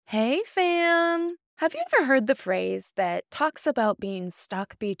Hey, fam! Have you ever heard the phrase that talks about being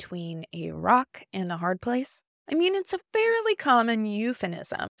stuck between a rock and a hard place? I mean, it's a fairly common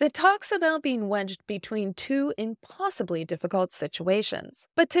euphemism that talks about being wedged between two impossibly difficult situations.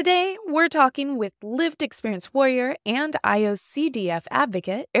 But today, we're talking with lived experience warrior and IOCDF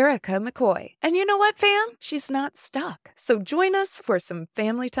advocate, Erika McCoy. And you know what, fam? She's not stuck. So join us for some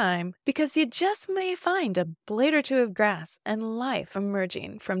family time because you just may find a blade or two of grass and life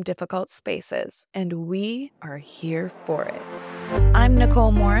emerging from difficult spaces. And we are here for it. I'm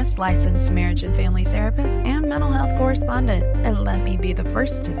Nicole Morris, licensed marriage and family therapist and mental health correspondent. And let me be the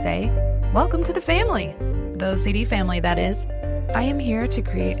first to say, welcome to the family. The OCD family, that is. I am here to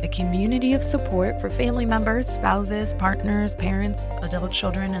create a community of support for family members, spouses, partners, parents, adult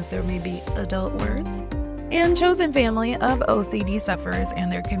children, as there may be adult words, and chosen family of OCD sufferers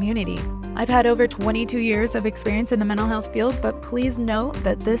and their community. I've had over 22 years of experience in the mental health field, but please note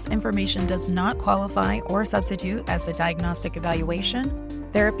that this information does not qualify or substitute as a diagnostic evaluation,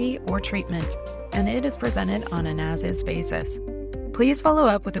 therapy, or treatment, and it is presented on an as-is basis. Please follow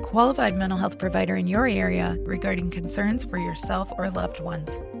up with a qualified mental health provider in your area regarding concerns for yourself or loved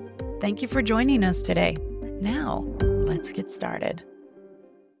ones. Thank you for joining us today. Now, let's get started.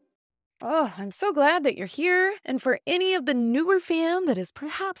 Oh, I'm so glad that you're here. And for any of the newer fam that is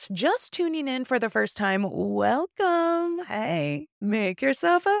perhaps just tuning in for the first time, welcome. Hey, make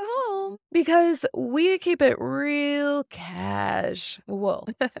yourself at home because we keep it real casual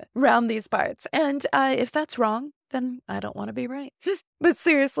around these parts. And if that's wrong, then I don't want to be right. But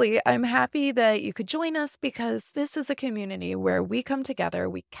seriously, I'm happy that you could join us because this is a community where we come together,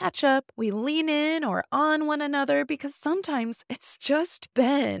 we catch up, we lean in or on one another because sometimes it's just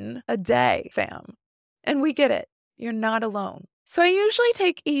been a day, fam. And we get it. You're not alone. So I usually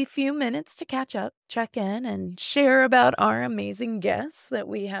take a few minutes to catch up, check in, and share about our amazing guests that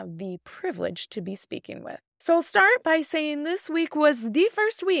we have the privilege to be speaking with. So I'll start by saying this week was the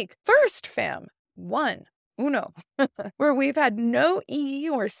first week. First, fam. Uno, where we've had no E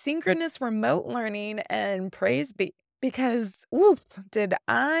or synchronous remote learning, and praise be. Because, did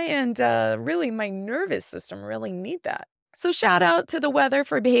I and really my nervous system really need that. So shout out to the weather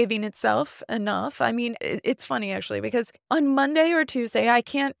for behaving itself enough. I mean, it's funny actually, because on Monday or Tuesday, I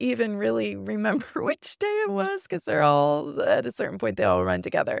can't even really remember which day it was because they're all, at a certain point, they all run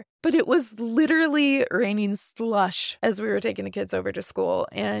together. But it was literally raining slush as we were taking the kids over to school.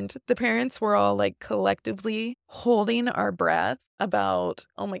 And the parents were all like collectively holding our breath about,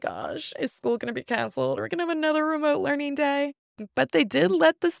 oh my gosh, is school going to be canceled? We're going to have another remote learning day. But they did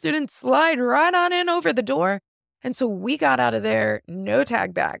let the students slide right on in over the door. And so we got out of there, no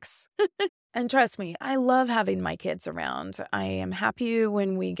tag backs. And trust me, I love having my kids around. I am happy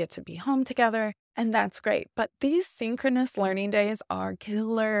when we get to be home together, and that's great. But these synchronous learning days are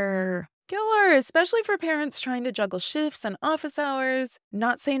killer, especially for parents trying to juggle shifts and office hours.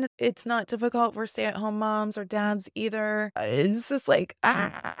 Not saying it's not difficult for stay-at-home moms or dads either. It's just like,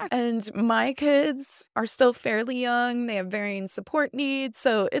 And my kids are still fairly young. They have varying support needs.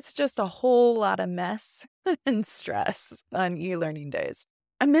 So it's just a whole lot of mess and stress on e-learning days.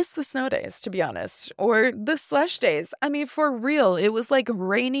 I miss the snow days, to be honest, or the slush days. I mean, for real, it was like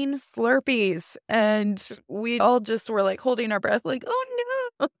raining Slurpees, and we all just were like holding our breath like,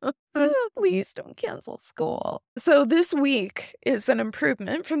 oh no, please don't cancel school. So this week is an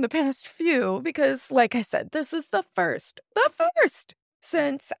improvement from the past few because, like I said, this is the first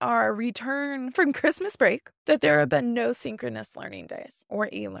since our return from Christmas break that there have been no synchronous learning days or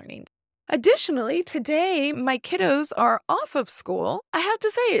e-learning. Additionally, today, my kiddos are off of school. I have to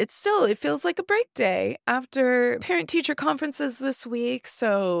say, it feels like a break day after parent-teacher conferences this week.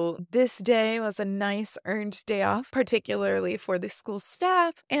 So this day was a nice earned day off, particularly for the school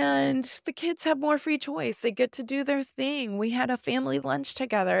staff. And the kids have more free choice. They get to do their thing. We had a family lunch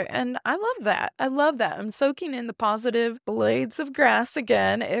together, and I love that. I'm soaking in the positive blades of grass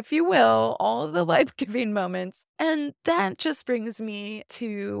again, if you will, all of the life-giving moments. And that just brings me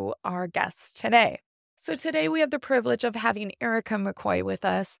to our guests today. So today we have the privilege of having Erika McCoy with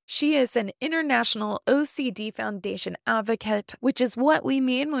us. She is an International OCD Foundation advocate, which is what we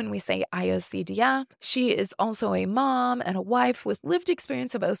mean when we say IOCDF. She is also a mom and a wife with lived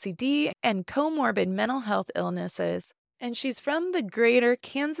experience of OCD and comorbid mental health illnesses. And she's from the greater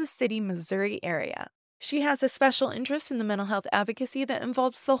Kansas City, Missouri area. She has a special interest in the mental health advocacy that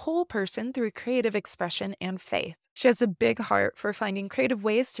involves the whole person through creative expression and faith. She has a big heart for finding creative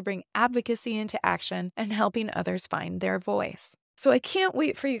ways to bring advocacy into action and helping others find their voice. So I can't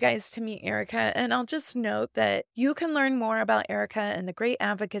wait for you guys to meet Erika. And I'll just note that you can learn more about Erika and the great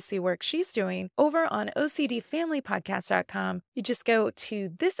advocacy work she's doing over on OCDFamilyPodcast.com. You just go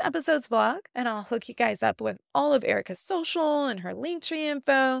to this episode's blog, and I'll hook you guys up with all of Erika's social and her Linktree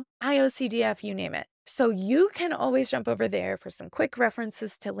info, IOCDF, you name it. So you can always jump over there for some quick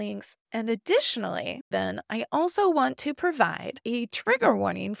references to links. And additionally, then I also want to provide a trigger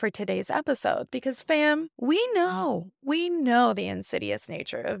warning for today's episode because, fam, we know the insidious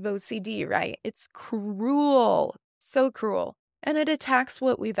nature of OCD, right? It's cruel, so cruel, and it attacks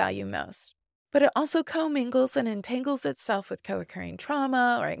what we value most. But it also commingles and entangles itself with co-occurring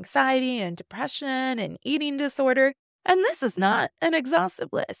trauma or anxiety and depression and eating disorder. And this is not an exhaustive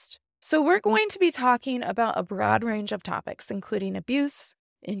list. So we're going to be talking about a broad range of topics, including abuse,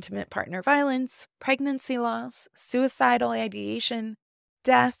 intimate partner violence, pregnancy loss, suicidal ideation,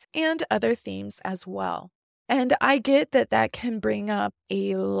 death, and other themes as well. And I get that can bring up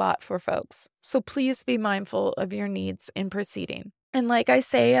a lot for folks. So please be mindful of your needs in proceeding. And like I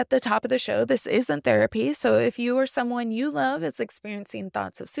say at the top of the show, this isn't therapy. So if you or someone you love is experiencing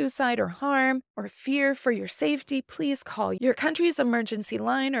thoughts of suicide or harm or fear for your safety, please call your country's emergency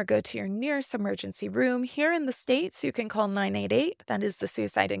line or go to your nearest emergency room. Here in the States, you can call 988, that is the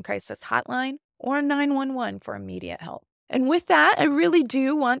Suicide and Crisis Hotline, or 911 for immediate help. And with that, I really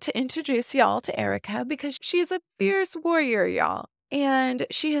do want to introduce y'all to Erika because she's a fierce warrior, y'all. And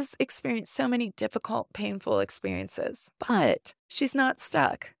she has experienced so many difficult, painful experiences, but she's not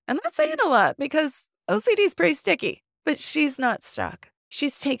stuck. And that's saying a lot because OCD is pretty sticky, but she's not stuck.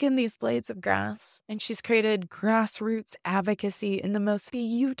 She's taken these blades of grass and she's created grassroots advocacy in the most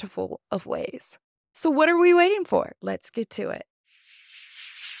beautiful of ways. So what are we waiting for? Let's get to it.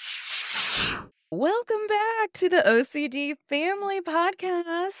 Welcome back to the OCD Family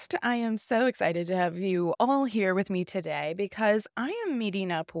Podcast. I am so excited to have you all here with me today because I am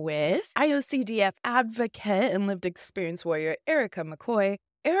meeting up with IOCDF advocate and lived experience warrior Erika McCoy.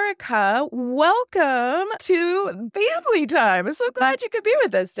 Erika, welcome to Family Time. I'm so glad you could be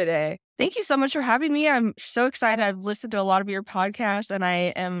with us today. Thank you so much for having me. I'm so excited. I've listened to a lot of your podcasts, and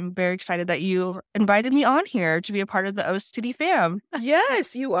I am very excited that you invited me on here to be a part of the OCD fam.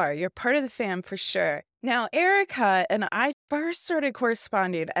 Yes, you are. You're part of the fam for sure. Now, Erika and I first started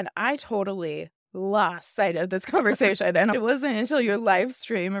corresponding, and I totally lost sight of this conversation. And it wasn't until your live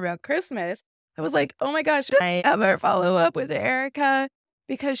stream around Christmas, I was like, oh my gosh, did I ever follow up with Erika?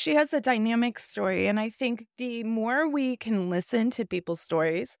 Because she has a dynamic story. And I think the more we can listen to people's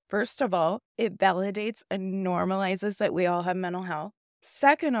stories, first of all, it validates and normalizes that we all have mental health.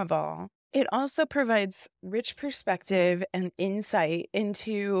 Second of all, it also provides rich perspective and insight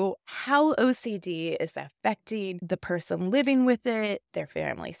into how OCD is affecting the person living with it, their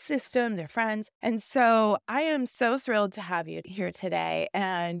family system, their friends. And so I am so thrilled to have you here today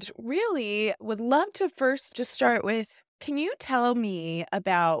and really would love to first just start with, can you tell me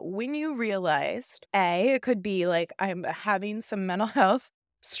about when you realized, it could be like I'm having some mental health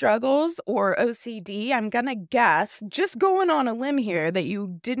struggles or OCD? I'm going to guess, just going on a limb here, that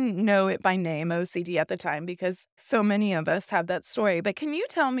you didn't know it by name, OCD, at the time, because so many of us have that story. But can you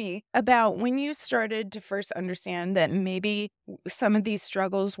tell me about when you started to first understand that maybe some of these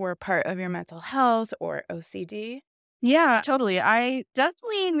struggles were part of your mental health or OCD? Yeah, totally. I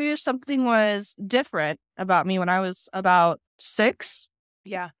definitely knew something was different about me when I was about 6.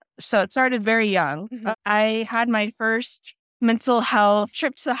 Yeah. So it started very young. Mm-hmm. I had my first mental health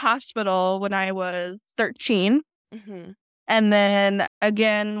trip to the hospital when I was 13. Mm-hmm. And then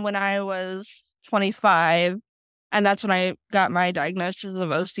again when I was 25. And that's when I got my diagnosis of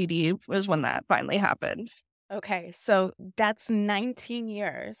OCD, was when that finally happened. Okay, so that's 19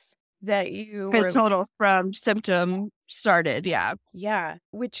 years that you were... In total from symptom started, yeah. Yeah,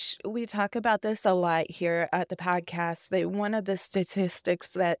 which we talk about this a lot here at the podcast, that one of the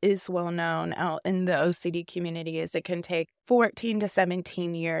statistics that is well known out in the OCD community is it can take 14 to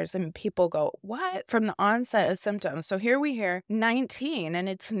 17 years. And people go, what? From the onset of symptoms. So here we hear 19, and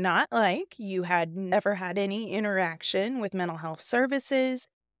it's not like you had never had any interaction with mental health services,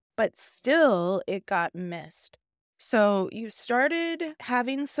 but still it got missed. So you started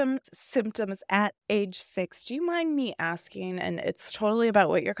having some symptoms at age 6. Do you mind me asking, and it's totally about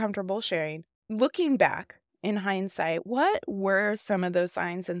what you're comfortable sharing, looking back in hindsight, what were some of those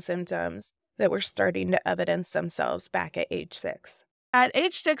signs and symptoms that were starting to evidence themselves back at age 6? At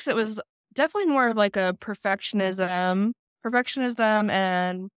age 6, it was definitely more of like a perfectionism,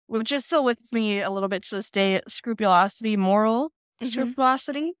 and which is still with me a little bit to this day, scrupulosity, moral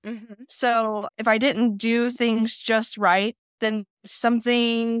scrupulosity. Mm-hmm. So if I didn't do things just right, then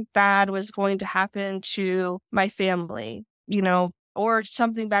something bad was going to happen to my family. or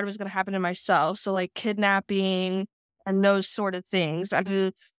something bad was going to happen to myself. So like kidnapping and those sort of things. I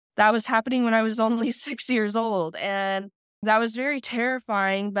mean, that was happening when I was only 6 years old. And that was very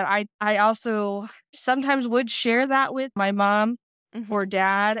terrifying. But I also sometimes would share that with my mom or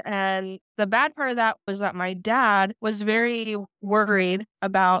dad. And the bad part of that was that my dad was very worried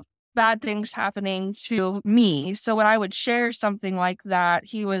about bad things happening to me. So when I would share something like that,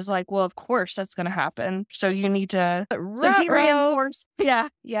 he was like, well, of course that's going to happen. So you need to, like, he reinforced,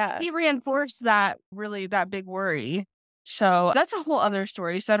 he reinforced that big worry. So that's a whole other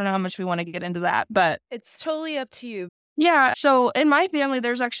story. So I don't know how much we want to get into that, but it's totally up to you. Yeah. So in my family,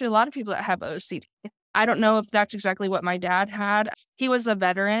 there's actually a lot of people that have OCD. I don't know if that's exactly what my dad had. He was a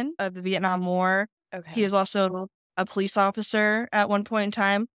veteran of the Vietnam War. Okay. He was also a police officer at one point in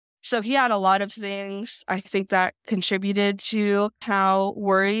time. So he had a lot of things, I think, that contributed to how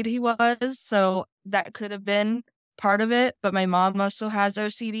worried he was. So that could have been part of it. But my mom also has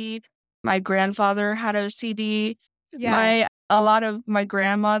OCD. My grandfather had OCD. Yeah. A lot of my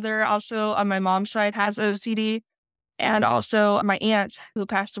grandmother also on my mom's side has OCD. And also my aunt who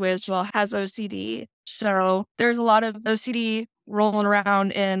passed away as well has OCD. So there's a lot of OCD rolling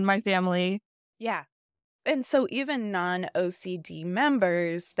around in my family. Yeah. And so even non-OCD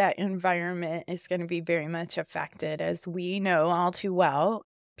members, that environment is going to be very much affected. As we know all too well,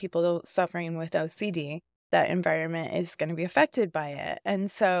 people suffering with OCD, that environment is going to be affected by it. And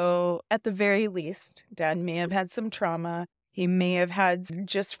so at the very least, Dad may have had some trauma. He may have had,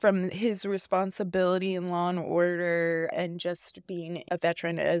 just from his responsibility in law and order and just being a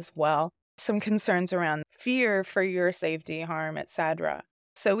veteran as well, some concerns around fear for your safety, harm, etc.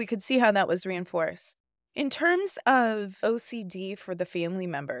 So we could see how that was reinforced. In terms of OCD for the family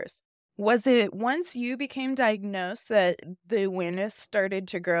members, was it once you became diagnosed that the awareness started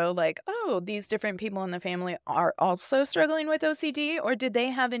to grow, like, oh, these different people in the family are also struggling with OCD? Or did they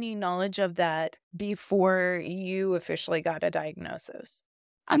have any knowledge of that before you officially got a diagnosis?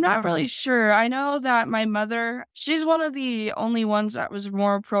 I'm not really sure. I know that my mother, she's one of the only ones that was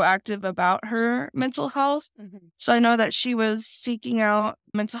more proactive about her mental health. So I know that she was seeking out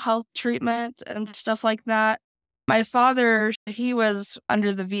mental health treatment and stuff like that. My father, he was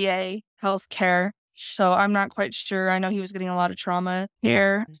under the VA healthcare, so I'm not quite sure. I know he was getting a lot of trauma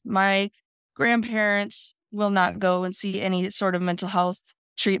here. My grandparents will not go and see any sort of mental health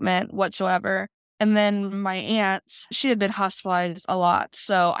treatment whatsoever. And then my aunt, she had been hospitalized a lot,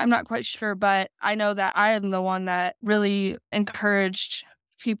 so I'm not quite sure, but I know that I am the one that really encouraged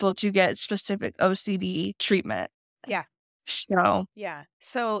people to get specific OCD treatment. Yeah.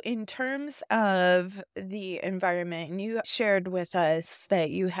 So in terms of the environment, and you shared with us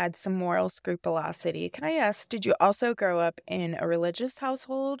that you had some moral scrupulosity. Can I ask, did you also grow up in a religious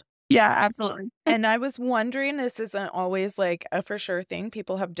household? Yeah, absolutely. And I was wondering, this isn't always like a for sure thing.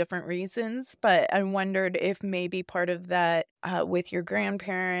 People have different reasons, but I wondered if maybe part of that with your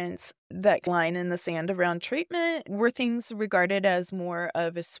grandparents, that line in the sand around treatment, were things regarded as more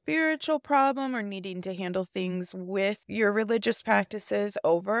of a spiritual problem or needing to handle things with your religious practices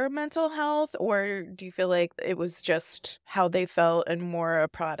over mental health? Or do you feel like it was just how they felt and more a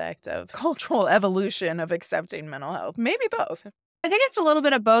product of cultural evolution of accepting mental health? Maybe both. I think it's a little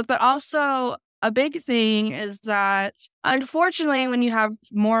bit of both, but also a big thing is that, unfortunately, when you have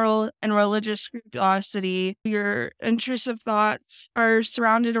moral and religious scrupulosity, your intrusive thoughts are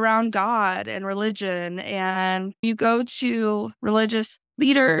surrounded around God and religion, and you go to religious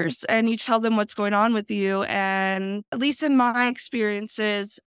leaders and you tell them what's going on with you, and at least in my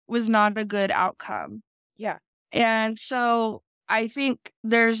experiences, was not a good outcome. Yeah. And so I think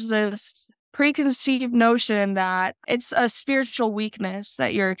there's this preconceived notion that it's a spiritual weakness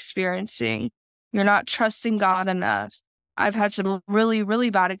that you're experiencing. You're not trusting God enough. I've had some really, really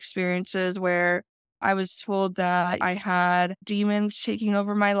bad experiences where I was told that I had demons taking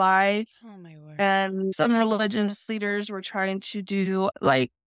over my life. Oh, my word. And some religious leaders were trying to do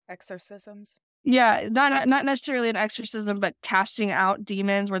like exorcisms. Yeah, not necessarily an exorcism, but casting out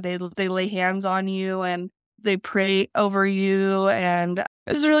demons where they lay hands on you and they pray over you, and it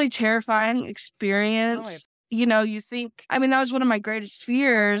was a really terrifying experience. You think, I mean, that was one of my greatest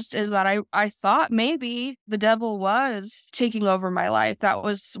fears, is that I thought maybe the devil was taking over my life. That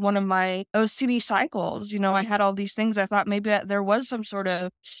was one of my OCD cycles. I had all these things. I thought maybe there was some sort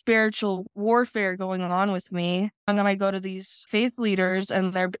of spiritual warfare going on with me. And then I go to these faith leaders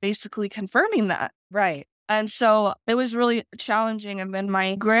and they're basically confirming that. Right. And so it was really challenging. And then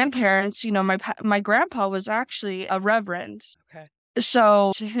my grandparents, my grandpa was actually a reverend. Okay.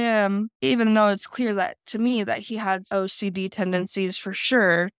 So to him, even though it's clear that to me that he had OCD tendencies for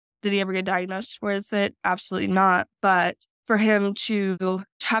sure, did he ever get diagnosed with it? Absolutely not. But for him to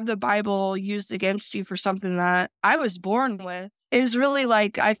have the Bible used against you for something that I was born with is really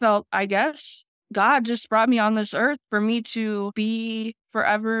like, I felt, I guess, God just brought me on this earth for me to be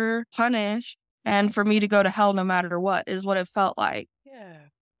forever punished and for me to go to hell no matter what, is what it felt like. Yeah.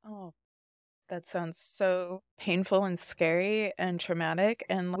 Oh, that sounds so painful and scary and traumatic.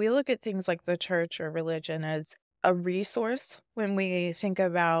 And we look at things like the church or religion as a resource when we think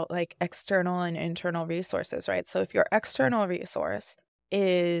about like external and internal resources, right? So if your external resource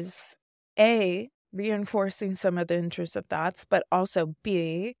is A, reinforcing some of the intrusive thoughts, but also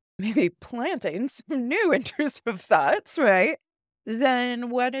B, maybe planting some new intrusive thoughts, right?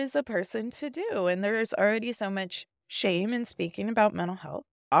 Then what is a person to do? And there is already so much shame in speaking about mental health,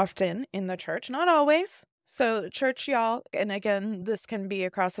 often in the church, not always. So church, y'all, and again, this can be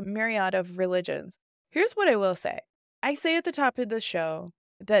across a myriad of religions. Here's what I will say. I say at the top of the show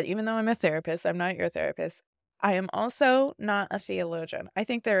that even though I'm a therapist, I'm not your therapist, I am also not a theologian. I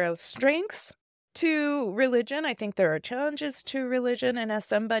think there are strengths to religion. I think there are challenges to religion. And as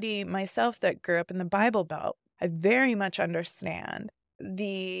somebody myself that grew up in the Bible Belt, I very much understand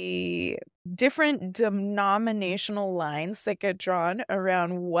the different denominational lines that get drawn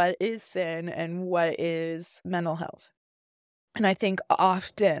around what is sin and what is mental health. And I think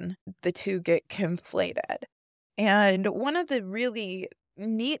often the two get conflated. And one of the really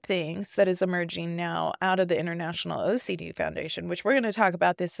neat things that is emerging now out of the International OCD Foundation, which we're going to talk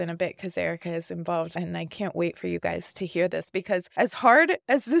about this in a bit because Erika is involved, and I can't wait for you guys to hear this, because as hard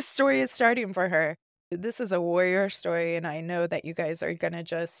as this story is starting for her, this is a warrior story, and I know that you guys are going to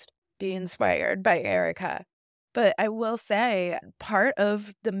just be inspired by Erika. But I will say part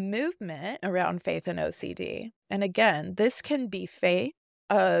of the movement around faith and OCD, and again, this can be faith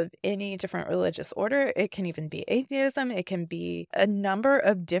of any different religious order. It can even be atheism. It can be a number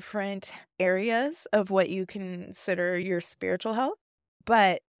of different areas of what you consider your spiritual health.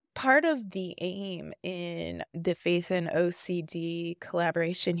 But part of the aim in the faith and OCD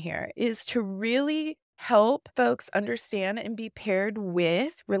collaboration here is to really help folks understand and be paired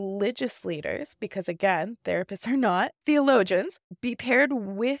with religious leaders, because again, therapists are not theologians, be paired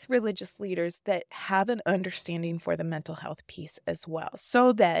with religious leaders that have an understanding for the mental health piece as well,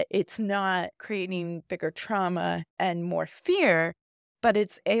 so that it's not creating bigger trauma and more fear, but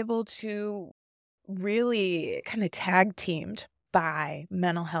it's able to really kind of tag teamed by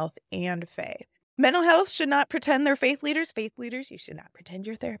mental health and faith. Mental health should not pretend they're faith leaders. Faith leaders, you should not pretend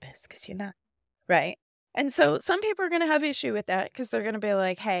you're therapists, because you're not, right? And so some people are going to have issue with that because they're going to be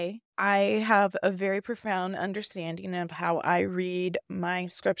like, hey, I have a very profound understanding of how I read my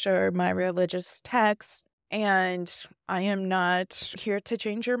scripture, my religious text, and I am not here to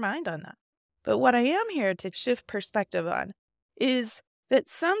change your mind on that. But what I am here to shift perspective on is that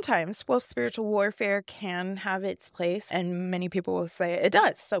sometimes, while spiritual warfare can have its place, and many people will say it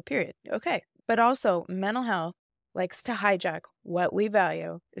does, so period, okay. But also mental health likes to hijack what we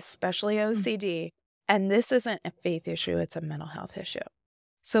value, especially OCD. And this isn't a faith issue, it's a mental health issue.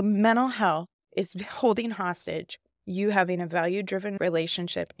 So mental health is holding hostage you having a value-driven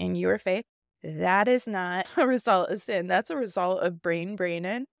relationship in your faith. That is not a result of sin. That's a result of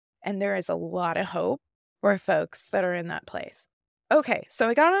braining. And there is a lot of hope for folks that are in that place. Okay, so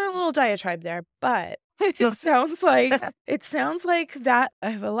I got on a little diatribe there, but it sounds like that I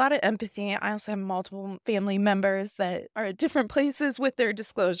have a lot of empathy. I also have multiple family members that are at different places with their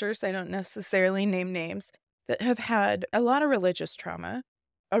disclosures. I don't necessarily name names, that have had a lot of religious trauma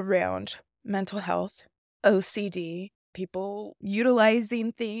around mental health, OCD, people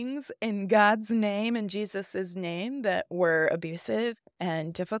utilizing things in God's name and Jesus's name that were abusive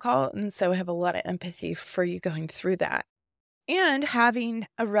and difficult. And so I have a lot of empathy for you going through that. And having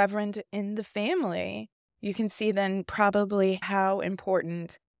a reverend in the family, you can see then probably how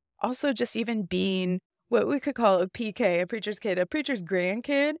important also just even being what we could call a PK, a preacher's kid, a preacher's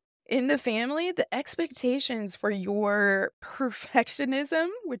grandkid in the family, the expectations for your perfectionism,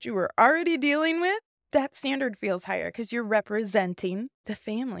 which you were already dealing with, that standard feels higher because you're representing the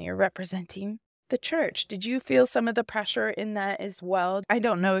family, you're representing the church. Did you feel some of the pressure in that as well? I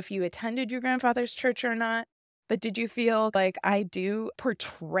don't know if you attended your grandfather's church or not, but did you feel like I do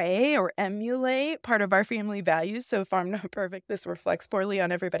portray or emulate part of our family values? So if I'm not perfect, this reflects poorly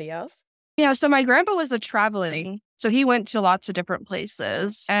on everybody else. Yeah, so my grandpa was a traveling, so he went to lots of different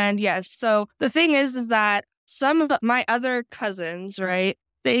places. And yes, so the thing is that some of my other cousins, right,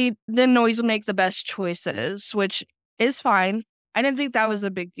 they didn't always make the best choices, which is fine. I didn't think that was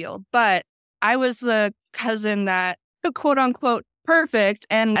a big deal, but I was the cousin that, quote unquote, perfect,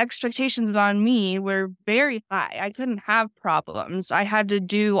 and expectations on me were very high. I couldn't have problems. I had to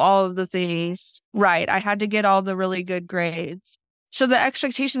do all of the things right. I had to get all the really good grades. So the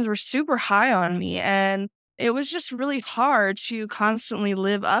expectations were super high on me, and it was just really hard to constantly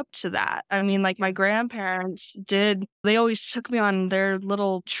live up to that. I mean, like my grandparents they always took me on their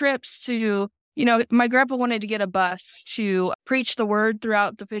little trips to, my grandpa wanted to get a bus to preach the word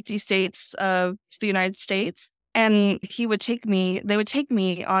throughout the 50 states of the United States. And they would take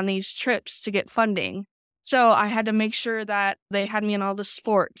me on these trips to get funding. So I had to make sure that they had me in all the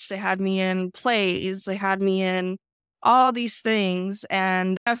sports. They had me in plays. They had me in all these things.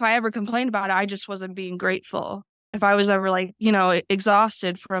 And if I ever complained about it, I just wasn't being grateful. If I was ever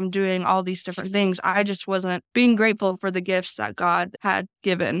exhausted from doing all these different things, I just wasn't being grateful for the gifts that God had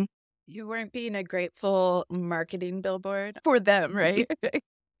given. You weren't being a grateful marketing billboard for them, right?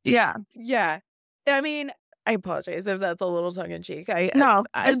 Yeah. Yeah. I mean, I apologize if that's a little tongue in cheek. No,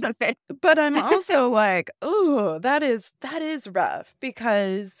 it's okay. But I'm also like, oh, that is rough,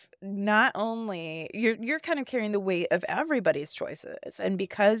 because not only you're kind of carrying the weight of everybody's choices, and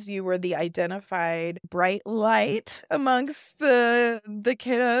because you were the identified bright light amongst the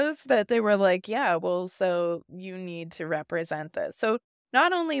kiddos, that they were like, yeah, well, so you need to represent this. So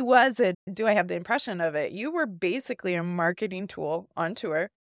not only do I have the impression of it, you were basically a marketing tool on tour,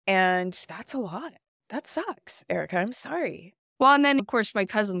 and that's a lot. That sucks, Erika. I'm sorry. Well, and then of course my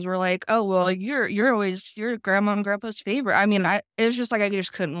cousins were like, "Oh, well, you're always your grandma and grandpa's favorite." I mean, it was just like I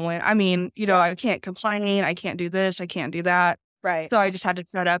just couldn't win. I mean, I can't complain. I can't do this. I can't do that. Right. So I just had to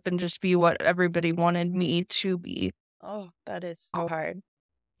shut up and just be what everybody wanted me to be. Oh, that is so hard.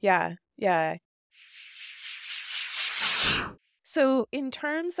 Yeah. Yeah. So in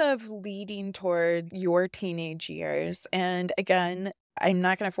terms of leading toward your teenage years, and again, I'm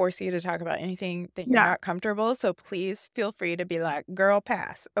not going to force you to talk about anything that you're not comfortable, so please feel free to be like, girl,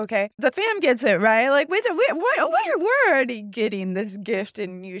 pass, okay? The fam gets it, right? Like, we're already getting this gift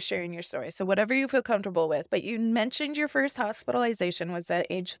and you sharing your story, so whatever you feel comfortable with. But you mentioned your first hospitalization was at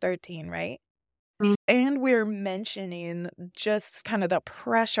age 13, right? Mm-hmm. And we're mentioning just kind of the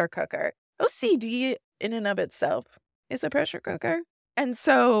pressure cooker. OCD in and of itself is a pressure cooker. And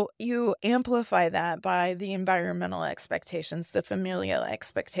so you amplify that by the environmental expectations, the familial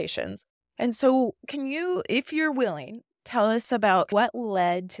expectations. And so can you, if you're willing, tell us about what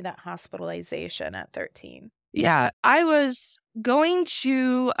led to that hospitalization at 13? Yeah, I was going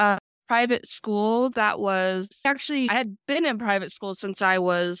to a private school that was I had been in private school since I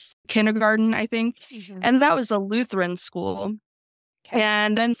was kindergarten, I think. Mm-hmm. And that was a Lutheran school. Okay.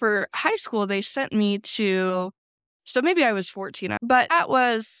 And then for high school, they sent me to, so maybe I was 14, but that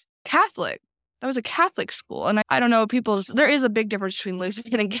was Catholic. That was a Catholic school. And I don't know, there is a big difference between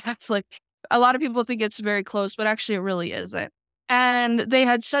Lutheran and Catholic. A lot of people think it's very close, but actually it really isn't. And they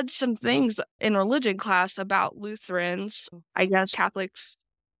had said some things in religion class about Lutherans. I guess Catholics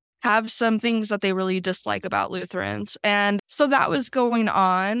have some things that they really dislike about Lutherans. And so that was going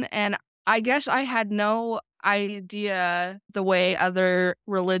on. And I guess I had no idea the way other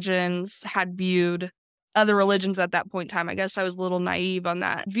religions had viewed other religions at that point in time. I guess I was a little naive on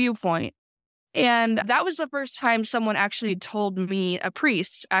that viewpoint. And that was the first time someone actually told me, a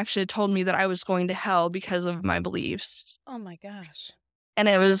priest actually told me that I was going to hell because of my beliefs. Oh my gosh. And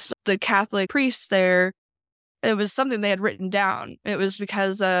it was the Catholic priest there. It was something they had written down. It was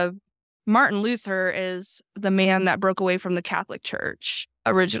because of Martin Luther is the man that broke away from the Catholic Church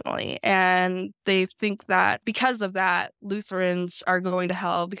originally. And they think that because of that, Lutherans are going to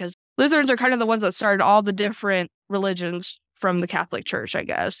hell because Lutherans are kind of the ones that started all the different religions from the Catholic Church, I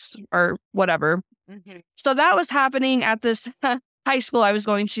guess, or whatever. Mm-hmm. So that was happening at this high school I was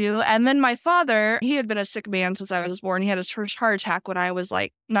going to. And then my father, he had been a sick man since I was born. He had his first heart attack when I was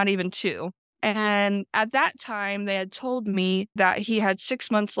not even 2. And at that time, they had told me that he had 6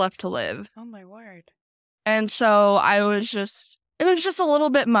 months left to live. Oh, my word. And so it was just a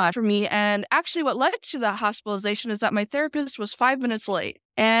little bit much for me. And actually what led to the hospitalization is that my therapist was 5 minutes late.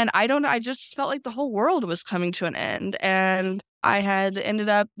 And I just felt like the whole world was coming to an end. And I had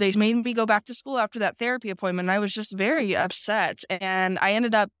they made me go back to school after that therapy appointment. And I was just very upset. And I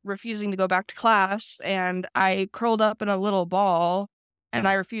ended up refusing to go back to class. And I curled up in a little ball. And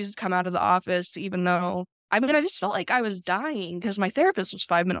I refused to come out of the office, even though, I just felt like I was dying because my therapist was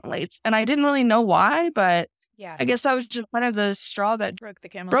 5 minutes late. And I didn't really know why, but yeah, I guess that was just kind of the straw that broke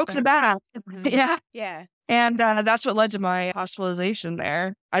the back. Mm-hmm. Yeah. Yeah. And that's what led to my hospitalization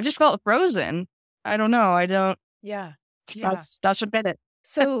there. I just felt frozen. I don't know. Yeah. That's what did it.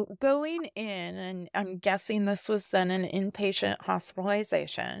 So going in, and I'm guessing this was then an inpatient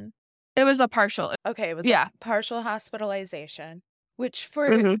hospitalization. It was a partial. Okay. It was a partial hospitalization. Which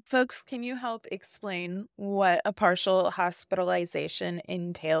for folks, can you help explain what a partial hospitalization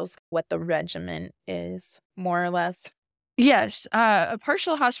entails, what the regimen is, more or less? Yes, a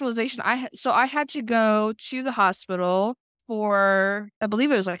partial hospitalization. I had to go to the hospital for, I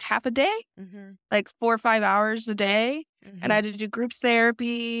believe it was like half a day, Mm-hmm. like 4 or 5 hours a day. And I Mm-hmm. had to do group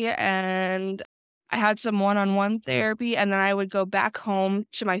therapy, and I had some one-on-one therapy, and then I would go back home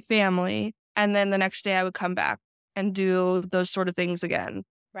to my family. And then the next day I would come back and do those sort of things again.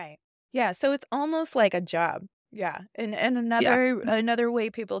 Right. Yeah, so it's almost like a job. Yeah. And Yeah. another way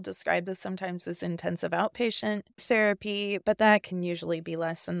people describe this sometimes is intensive outpatient therapy, but that can usually be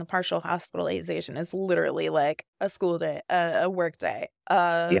less than the partial hospitalization is literally like a school day, a work day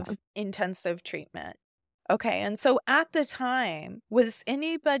Yeah. of intensive treatment. Okay, and so at the time, was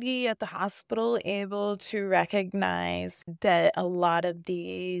anybody at the hospital able to recognize that a lot of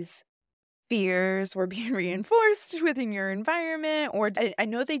these fears were being reinforced within your environment? Or I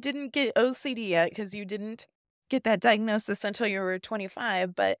know they didn't get OCD yet because you didn't get that diagnosis until you were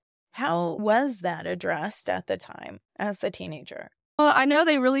 25, but how was that addressed at the time as a teenager? Well, I know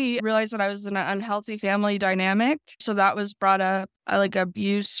they really realized that I was in an unhealthy family dynamic. So that was brought up, like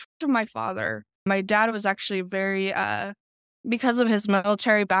abuse from my father. My dad was actually very, because of his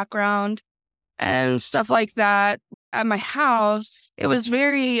military background and stuff like that, at my house, it was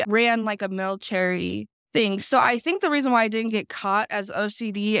very ran like a military thing. So I think the reason why I didn't get caught as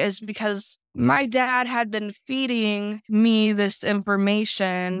OCD is because my dad had been feeding me this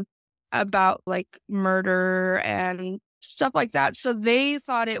information about like murder and stuff like that. So they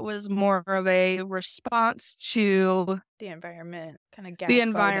thought it was more of a response to The environment kind of the gaslighting you.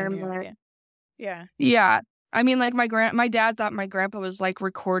 environment. Yeah. Yeah. I mean, like my dad thought my grandpa was like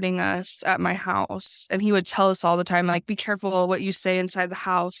recording us at my house, and he would tell us all the time, like, be careful what you say inside the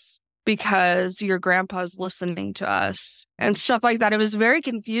house because your grandpa's listening to us and stuff like that. It was very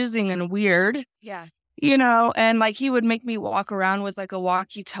confusing and weird, Yeah. and like he would make me walk around with like a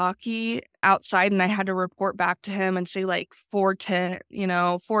walkie-talkie outside, and I had to report back to him and say like 410,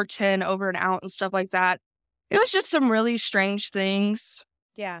 410 over and out and stuff like that. It was just some really strange things.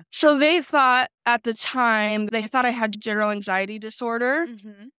 Yeah. So they thought at the time, they thought I had general anxiety disorder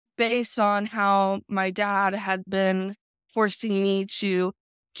Mm-hmm. based on how my dad had been forcing me to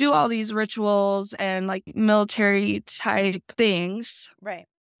do all these rituals and like military type things. Right.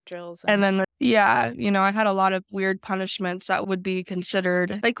 Drills And and then, yeah, I had a lot of weird punishments that would be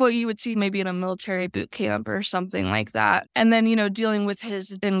considered like what you would see maybe in a military boot camp or something like that. And then, dealing with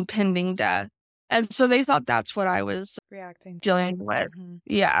his impending death. And so they thought that's what I was reacting to. dealing with. Mhm.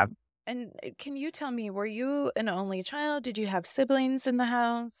 Yeah. And can you tell me, were you an only child? Did you have siblings in the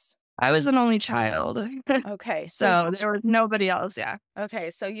house? I was an only child. Okay, So there was nobody else. Yeah.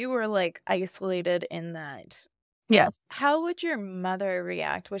 okay, so you were like isolated in that. Yes. How would your mother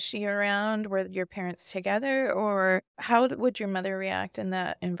react? Was she around? Were your parents together? Or how would your mother react in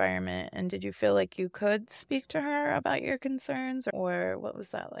that environment? And did you feel like you could speak to her about your concerns, or what was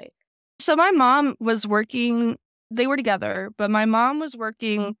that like? So my mom was working, they were together, but my mom was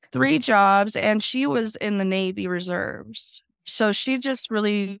working 3 jobs and she was in the Navy Reserves. So she just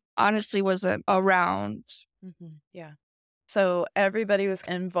really honestly wasn't around. Yeah. So everybody was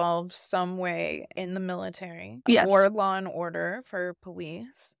involved some way in the military Yes. or law and order for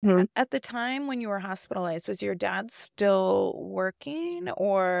police. Mhm. At the time when you were hospitalized, was your dad still working,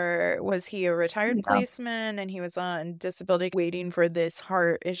 or was he a retired Yeah. policeman and he was on disability waiting for this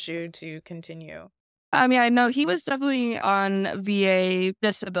heart issue to continue? I mean, I know he was definitely on VA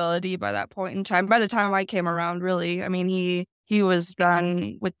disability by that point in time. By the time I came around, really, I mean, he was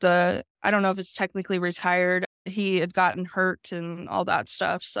done with I don't know if it's technically retired. He had gotten hurt and all that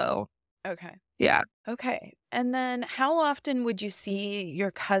stuff. So, Okay. yeah. Okay. And then how often would you see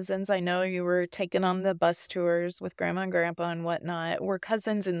your cousins? I know you were taking on the bus tours with grandma and grandpa and whatnot. Were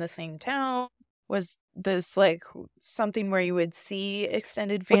cousins in the same town? Was this like something where you would see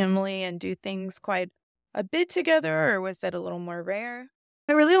extended family and do things quite a bit together, or was that a little more rare?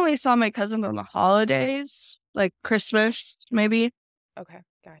 I really only saw my cousins on the holidays, like Christmas, maybe. Okay,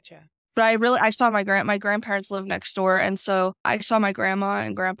 gotcha. But I saw my grandparents live next door, and so I saw my grandma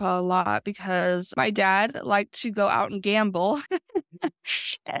and grandpa a lot because my dad liked to go out and gamble.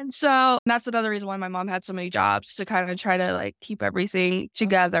 And so that's another reason why my mom had so many jobs, to kind of try to like keep everything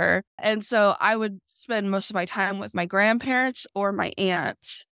together. And so I would spend most of my time with my grandparents or my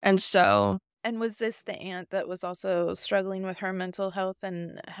aunt. And so And was this the aunt that was also struggling with her mental health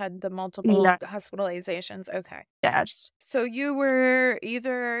and had the multiple yeah, hospitalizations? Okay. yes. So you were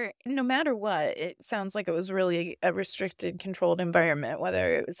either, no matter what, it sounds like it was really a restricted, controlled environment,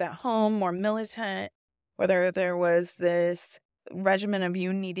 whether it was at home or militant, whether there was this regimen of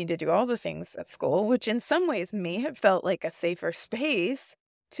you needing to do all the things at school, which in some ways may have felt like a safer space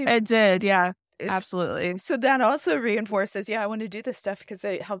to. It did. Yeah, It's, absolutely. so that also reinforces, I want to do this stuff because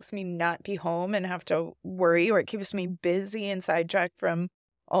it helps me not be home and have to worry, or it keeps me busy and sidetracked from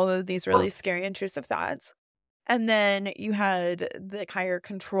all of these really scary, intrusive thoughts. And then you had the higher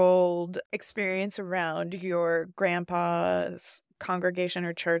controlled experience around your grandpa's congregation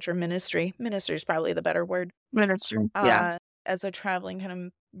or church or ministry. Ministry is probably the better word. Ministry. Yeah. As a traveling kind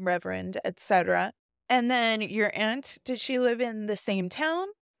of reverend, etc. And then your aunt, did she live in the same town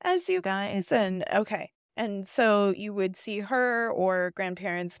as you guys? And okay. And so you would see her or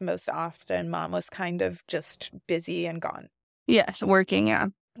grandparents most often. Mom was kind of just busy and gone. Yes, working, yeah.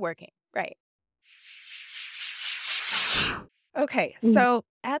 Working, right. Okay, so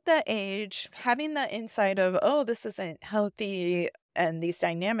at that age, having that insight of, oh, this isn't healthy and these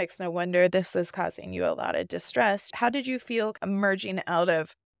dynamics, no wonder this is causing you a lot of distress. How did you feel emerging out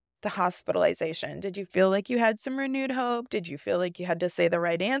of the hospitalization? Did you feel like you had some renewed hope? Did you feel like you had to say the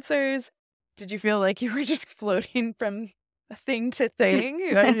right answers? Did you feel like you were just floating from thing to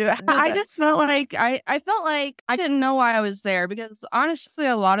thing? I just felt like I felt like I didn't know why I was there, because honestly,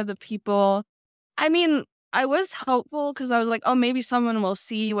 a lot of the people, I mean, I was hopeful because I was like, oh, maybe someone will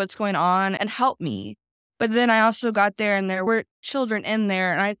see what's going on and help me. But then I also got there and there were children in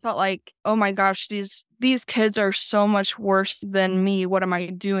there, and I felt like, oh my gosh, these kids are so much worse than me. What am I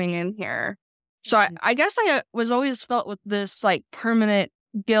doing in here? So I guess I was always felt with this like permanent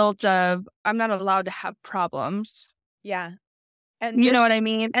guilt of I'm not allowed to have problems. Yeah. And you know what I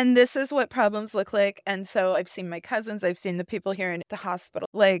mean? And this is what problems look like. And so I've seen my cousins, I've seen the people here in the hospital.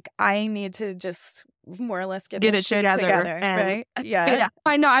 Like, I need to just more or less get it together, right? Yeah.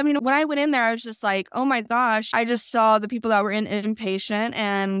 I know. I mean, when I went in there, I was just like, oh my gosh, I just saw the people that were in inpatient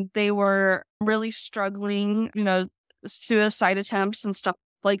and they were really struggling, suicide attempts and stuff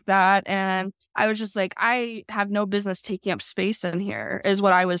like that. And I was just like, I have no business taking up space in here, is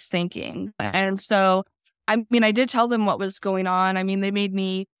what I was thinking. And so I mean, I did tell them what was going on. I mean, they made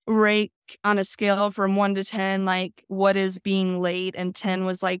me rate on a scale from 1 to 10, like, what is being late? And 10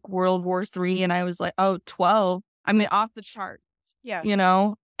 was like World War III. And I was like, oh, 12. I mean, off the chart. Yeah.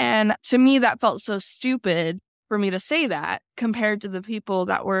 And to me, that felt so stupid for me to say that compared to the people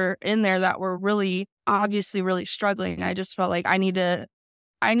that were in there that were really, obviously, really struggling. I just felt like I need to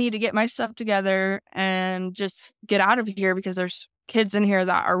get my stuff together and just get out of here, because there's kids in here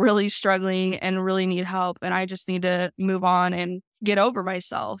that are really struggling and really need help. And I just need to move on and get over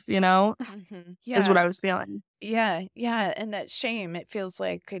myself, Mm-hmm. Yeah. Is what I was feeling. Yeah. Yeah. And that shame, it feels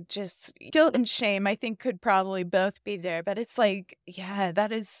like just guilt and shame, I think, could probably both be there. But it's like, yeah,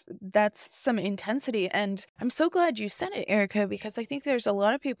 that's some intensity. And I'm so glad you said it, Erika, because I think there's a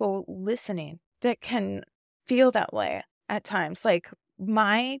lot of people listening that can feel that way at times. Like,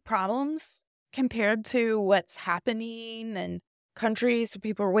 my problems compared to what's happening and countries where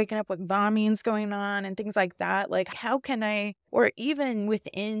people are waking up with bombings going on and things like that. Like, how can I, or even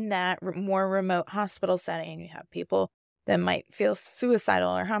within that more remote hospital setting, you have people that might feel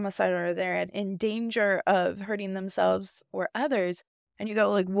suicidal or homicidal, or they're in danger of hurting themselves or others. And you go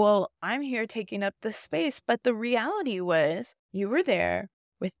like, well, I'm here taking up the space. But the reality was you were there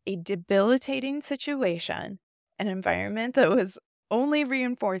with a debilitating situation, an environment that was only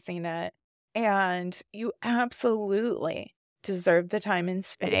reinforcing it. And you absolutely deserve the time and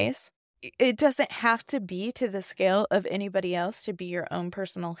space. It doesn't have to be to the scale of anybody else to be your own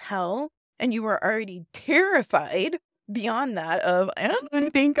personal hell. And you were already terrified beyond that of, I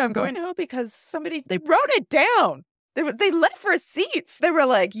don't think I'm going to hell, because they wrote it down. They left receipts. They were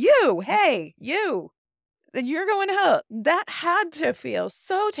like, hey, you're going to hell. That had to feel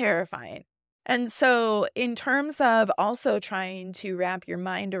so terrifying. And so in terms of also trying to wrap your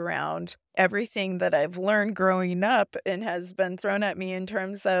mind around everything that I've learned growing up and has been thrown at me in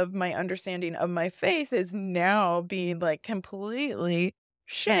terms of my understanding of my faith is now being like completely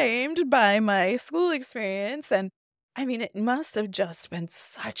shamed by my school experience. And I mean, it must have just been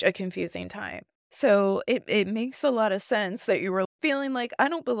such a confusing time. So it makes a lot of sense that you were feeling like, I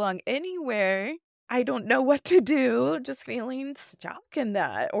don't belong anywhere. I don't know what to do, just feeling stuck in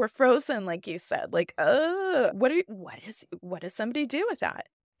that, or frozen, like you said, like, what does somebody do with that?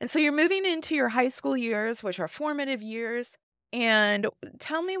 And so you're moving into your high school years, which are formative years. And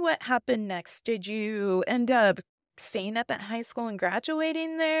tell me what happened next. Did you end up staying at that high school and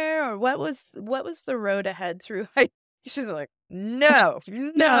graduating there, or what was the road ahead through high? She's like, no,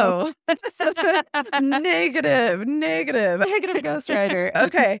 negative ghostwriter.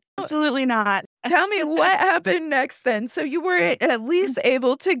 Okay. Absolutely not. Tell me what happened next then. So you were at least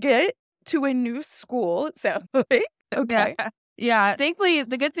able to get to a new school, it sounds like. Okay. Yeah. Thankfully,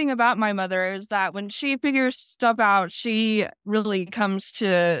 the good thing about my mother is that when she figures stuff out, she really comes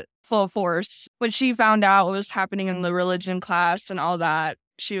to full force. When she found out what was happening in the religion class and all that,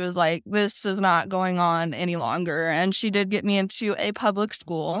 she was like, this is not going on any longer. And she did get me into a public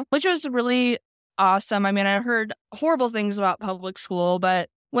school, which was really awesome. I mean, I heard horrible things about public school, but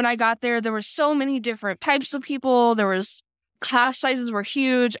when I got there, there were so many different types of people. There was class sizes were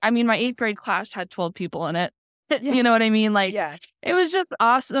huge. I mean, my 8th grade class had 12 people in it. Yeah. You know what I mean? Like, Yeah. it was just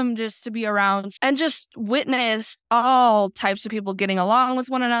awesome just to be around and just witness all types of people getting along with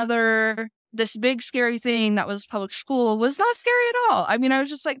one another. This big scary thing that was public school was not scary at all. I mean, I was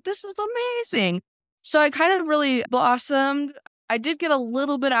just like, this is amazing. So I kind of really blossomed. I did get a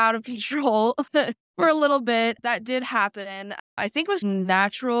little bit out of control for a little bit. That did happen. I think it was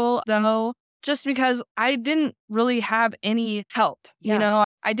natural, though, just because I didn't really have any help. Yeah. You know,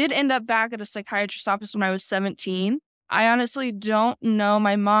 I did end up back at a psychiatrist's office when I was 17. I honestly don't know.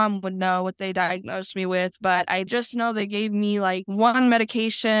 My mom would know what they diagnosed me with, but I just know they gave me like one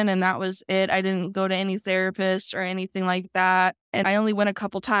medication and that was it. I didn't go to any therapist or anything like that. And I only went a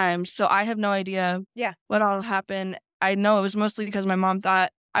couple times. So I have no idea what all happened. I know it was mostly because my mom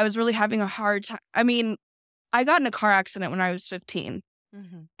thought I was really having a hard time. I mean, I got in a car accident when I was 15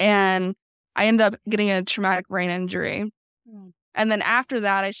 and I ended up getting a traumatic brain injury. And then after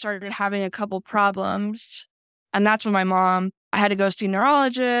that, I started having a couple problems. And that's when I had to go see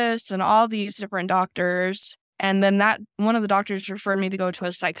neurologists and all these different doctors. And then one of the doctors referred me to go to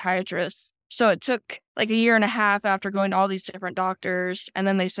a psychiatrist. So it took like a year and a half after going to all these different doctors. And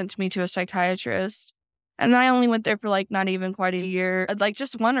then they sent me to a psychiatrist. And I only went there for like not even quite a year, like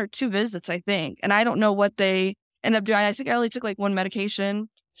just 1 or 2 visits, I think. And I don't know what they ended up doing. I think I only took like 1 medication.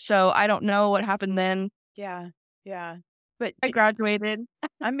 So I don't know what happened then. Yeah. But I graduated.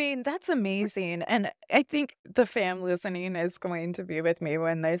 I mean, that's amazing. And I think the fam listening is going to be with me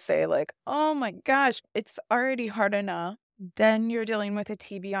when they say like, oh my gosh, it's already hard enough. Then you're dealing with a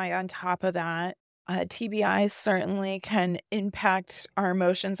TBI on top of that. TBI certainly can impact our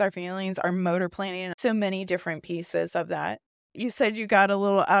emotions, our feelings, our motor planning, so many different pieces of that. You said you got a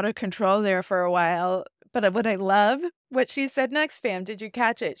little out of control there for a while, but what I love, what she said next, fam, did you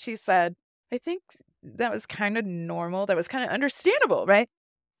catch it? She said, I think that was kind of normal. That was kind of understandable, right?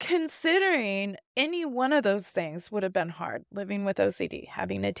 Considering any one of those things would have been hard. Living with OCD,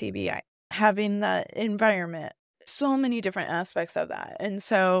 having a TBI, having the environment, so many different aspects of that. And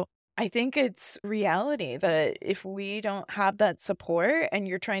so I think it's reality that if we don't have that support and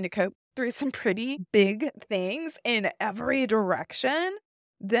you're trying to cope through some pretty big things in every direction,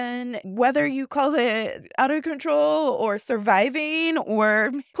 then whether you call it out of control or surviving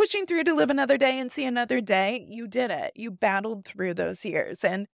or pushing through to live another day and see another day, you did it. You battled through those years.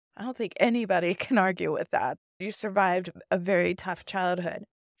 And I don't think anybody can argue with that. You survived a very tough childhood.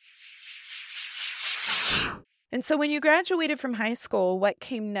 And so when you graduated from high school, what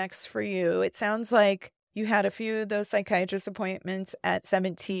came next for you? It sounds like you had a few of those psychiatrist appointments at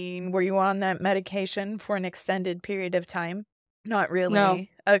 17. Were you on that medication for an extended period of time? Not really. No.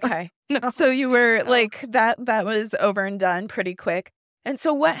 Okay. No. So you were like that was over and done pretty quick. And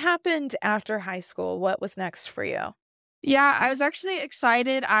so what happened after high school? What was next for you? Yeah, I was actually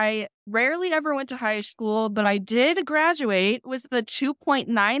excited. I rarely ever went to high school, but I did graduate with the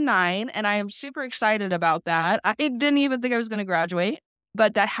 2.99, and I am super excited about that. I didn't even think I was going to graduate,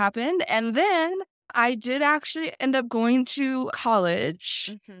 but that happened. And then I did actually end up going to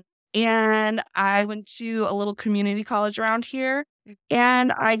college, and I went to a little community college around here,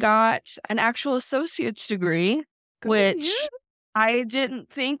 and I got an actual associate's degree, which I didn't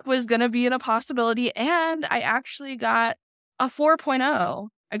think was going to be a possibility. And I actually got a 4.0.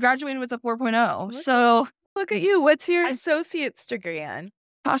 I graduated with a 4.0. So look at you. What's your associate's degree in?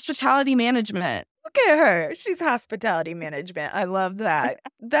 Hospitality management. Look at her. She's hospitality management. I love that.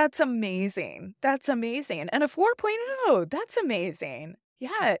 That's amazing. That's amazing. And a 4.0. That's amazing.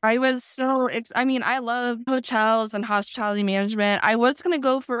 Yeah. I was I love hotels and hospitality management. I was going to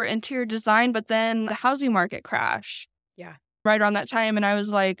go for interior design, but then the housing market crashed. Yeah. Right around that time. And I was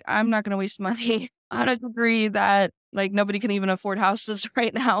like, I'm not going to waste money on a degree that like nobody can even afford houses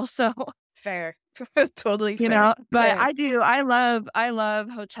right now. So fair. Totally fair. You know, but fair. I do. I love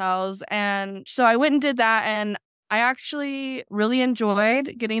hotels. And so I went and did that. And I actually really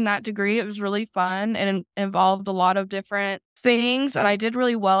enjoyed getting that degree. It was really fun and it involved a lot of different things. And I ddid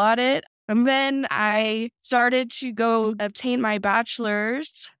really well at it. And then I started to go obtain my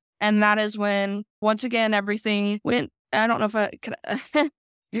bachelor's. And that is when, once again, everything went. I don't know if I could.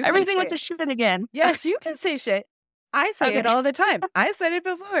 Everything went to shit again. Yes, you can say shit. I say it Okay. all the time. I said it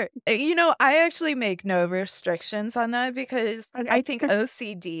before. I actually make no restrictions on that because Okay. I think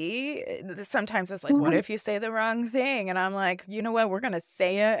OCD, sometimes it's like, what if you say the wrong thing? And I'm like, you know what? We're going to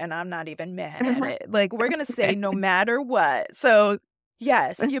say it and I'm not even mad at it. Like, we're going to say no matter what. So,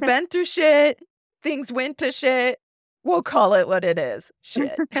 yes, you've been through shit. Things went to shit. We'll call it what it is.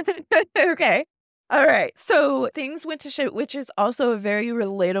 Shit. Okay. All right. So things went to shit, which is also a very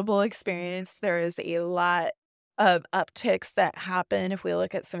relatable experience. There is a lot of upticks that happen if we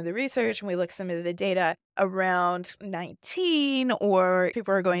look at some of the research and we look at some of the data around 19, or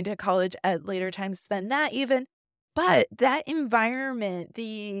people are going to college at later times than that even. But that environment,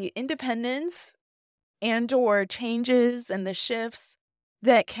 the independence and or changes and the shifts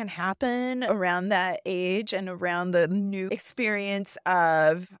that can happen around that age and around the new experience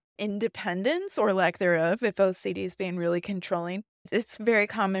of independence or lack thereof, if OCD is being really controlling, it's very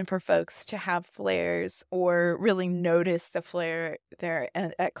common for folks to have flares or really notice the flare there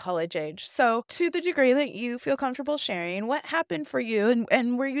at college age. So to the degree that you feel comfortable sharing, what happened for you?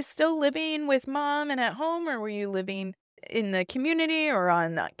 And were you still living with mom and at home, or were you living in the community or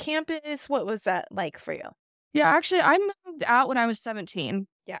on campus? What was that like for you? Yeah, actually, I moved out when I was 17.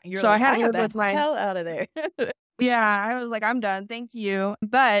 Yeah, you're So I like, had I got lived the with my hell out of there. Yeah, I was like, "I'm done, thank you."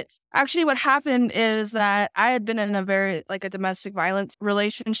 But actually what happened is that I had been in a very like, a domestic violence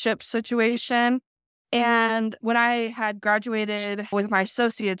relationship situation, and when I had graduated with my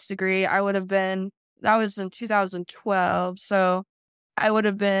associate's degree, I would have been that was in 2012, so I would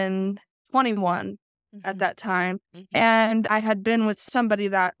have been 21 at Mhm, that time, mhm. and I had been with somebody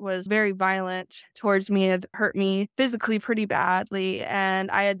that was very violent towards me, had hurt me physically pretty badly,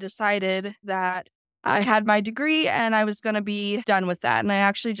 and I had decided that I had my degree and I was gonna be done with that, and I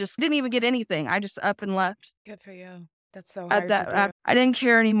actually just didn't even get anything. I just up and left Good for you. That's so at hard to do. I didn't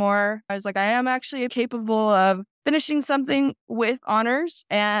care anymore. I was like, I am actually capable of finishing something with honors,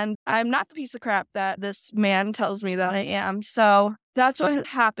 and I'm not the piece of crap that this man tells me that I am. So that's what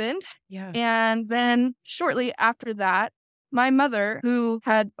happened. Yeah. And then shortly after that, my mother, who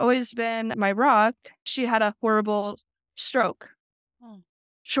had always been my rock, she had a horrible stroke Oh.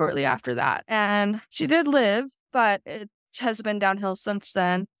 shortly after that. And she did live, but it has been downhill since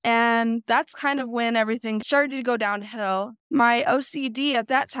then. And that's kind of when everything started to go downhill. My OCD at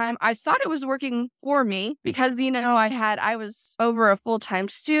that time, I thought it was working for me because, I was over a full-time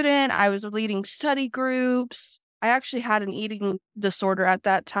student. I was leading study groups. I actually had an eating disorder at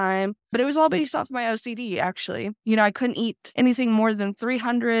that time, but it was all based off my OCD, actually. I couldn't eat anything more than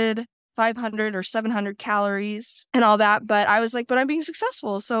 300 500 or 700 calories and all that. But I was like, but I'm being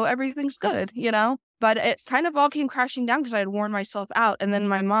successful, so everything's good. But it kind of all came crashing down because I had worn myself out. And then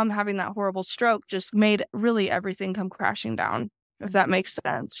my mom having that horrible stroke just made really everything come crashing down, if that makes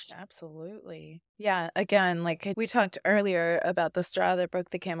sense. Absolutely. Yeah. Again, like we talked earlier about the straw that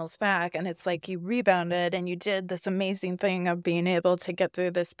broke the camel's back, and it's like you rebounded and you did this amazing thing of being able to get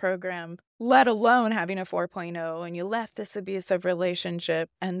through this program, let alone having a 4.0, and you left this abusive relationship.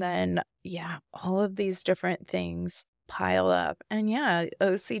 And then, yeah, all of these different things pile up. And yeah,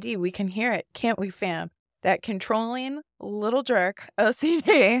 OCD, we can hear it, can't we, fam? That controlling little jerk,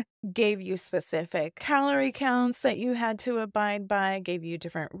 OCD, gave you specific calorie counts that you had to abide by, gave you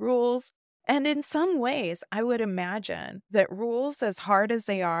different rules. And in some ways, I would imagine that rules, as hard as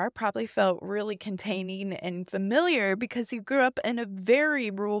they are, probably felt really containing and familiar because you grew up in a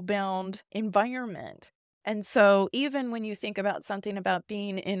very rule-bound environment. And so even when you think about something about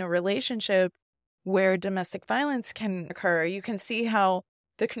being in a relationship where domestic violence can occur, you can see how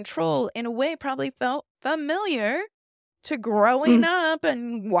the control, in a way, probably felt familiar to growing Mm. up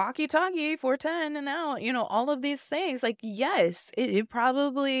and walkie-talkie 410 and out, all of these things. Like, yes, it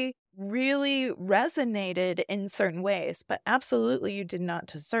probably really resonated in certain ways, but absolutely you did not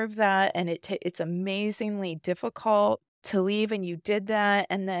deserve that. And it's amazingly difficult to leave, and you did that,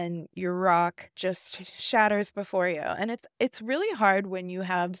 and then your rock just shatters before you. And it's really hard when you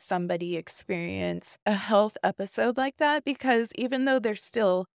have somebody experience a health episode like that, because even though they're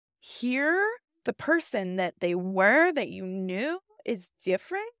still here, the person that they were, that you knew, is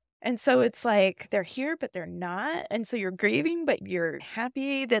different. And so it's like they're here, but they're not. And so you're grieving, but you're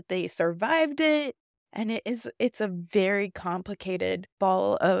happy that they survived it. And it's a very complicated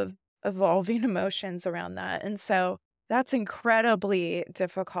ball of evolving emotions around that. And so that's incredibly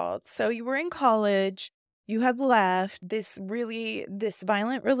difficult. So you were in college, you had left this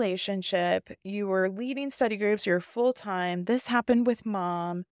violent relationship, you were leading study groups, you're full time. This happened with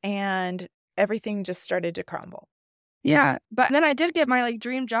mom, and everything just started to crumble. Yeah. But then I did get my like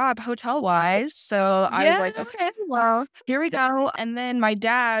dream job hotel wise. So I was like, okay, well, here we go. And then my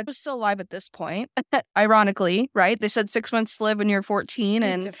dad was still alive at this point, ironically, right? They said 6 months to live when you're 14 He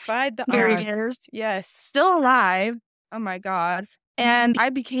and defied the here odds. he is. Yes. Still alive. Oh my God. And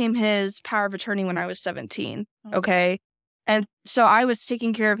I became his power of attorney when I was 17. Okay. And so I was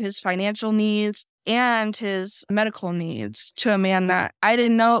taking care of his financial needs and his medical needs to a man that I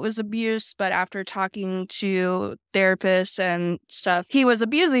didn't know it was abuse, but after talking to therapists and stuff, he was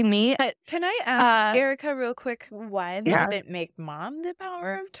abusing me. But can I ask Erika real quick why they didn't make mom the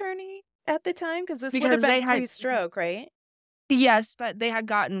power of attorney at the time? Because this would have been pre-stroke, right? Yes, but they had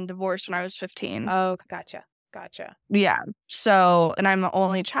gotten divorced when I was 15. Oh, gotcha. Yeah. So, and I'm the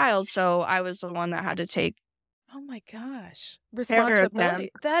only child, so I was the one that had to take. Oh my gosh.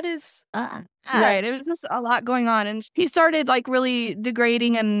 Responsibility. That is right. It was just a lot going on. And he started like really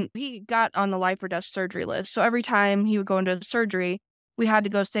degrading, and he got on the life or death surgery list. So every time he would go into surgery, we had to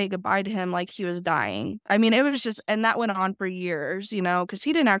go say goodbye to him like he was dying. I mean, it was just, and that went on for years, you know, because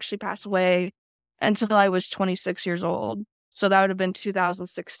he didn't actually pass away until I was 26 years old. So that would have been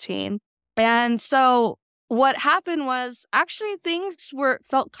 2016. And so what happened was actually things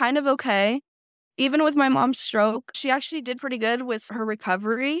felt kind of okay. Even with my mom's stroke, she actually did pretty good with her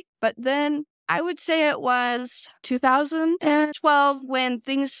recovery. But then I would say it was 2012 when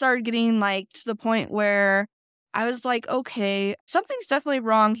things started getting like to the point where I was like, okay, something's definitely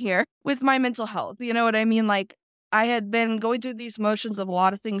wrong here with my mental health. You know what I mean? Like I had been going through these motions of a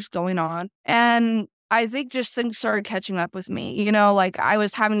lot of things going on. And I think just things started catching up with me. You know, like I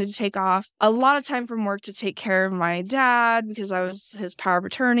was having to take off a lot of time from work to take care of my dad because I was his power of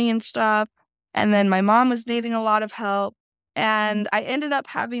attorney and stuff. And then my mom was needing a lot of help. And I ended up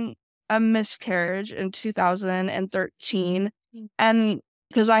having a miscarriage in 2013. And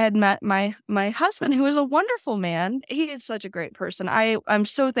because I had met my husband, who was a wonderful man. He is such a great person. I'm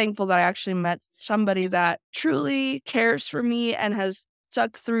so thankful that I actually met somebody that truly cares for me and has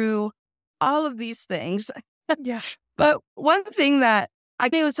stuck through all of these things. Yeah. But one thing that I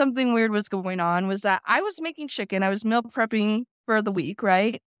knew something weird was going on was that I was making chicken. I was meal prepping for the week,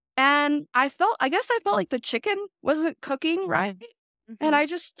 right? And I felt like the chicken wasn't cooking right. And I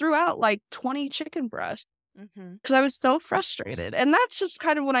just threw out like 20 chicken breasts because I was so frustrated. And that's just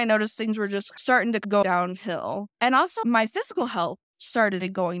kind of when I noticed things were just starting to go downhill. And also my physical health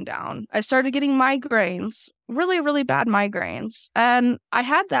started going down. I started getting migraines, really, really bad migraines. And I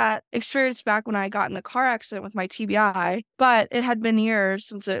had that experience back when I got in the car accident with my TBI, but it had been years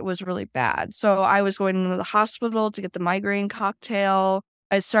since it was really bad. So I was going into the hospital to get the migraine cocktail.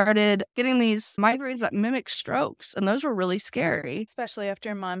 I started getting these migraines that mimic strokes, and those were really scary. Especially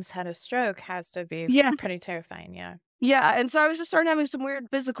after mom's had a stroke, has to be pretty terrifying, yeah. Yeah, and so I was just starting having some weird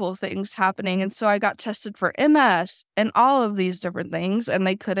physical things happening, and so I got tested for MS and all of these different things, and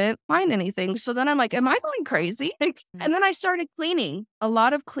they couldn't find anything. So then I'm like, am I going crazy? And then I started cleaning, a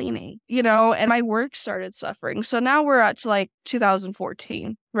lot of cleaning, you know, and my work started suffering. So now we're at like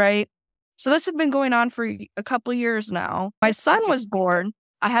 2014, right? So this had been going on for a couple years now. My son was born.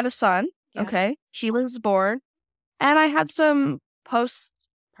 I had a son, okay? He was born, and I had some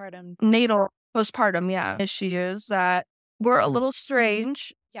postpartum issues that were a little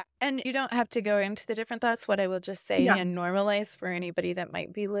strange. Yeah, and you don't have to go into the different thoughts. What I will just say and normalize for anybody that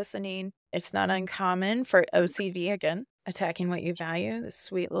might be listening, it's not uncommon for OCD, again, attacking what you value, this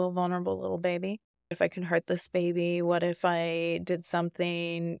sweet little vulnerable little baby. If I could hurt this baby, what if I did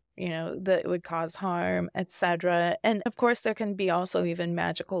something, you know, that would cause harm, etc. And of course, there can be also even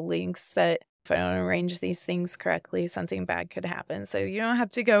magical links that if I don't arrange these things correctly, something bad could happen. So you don't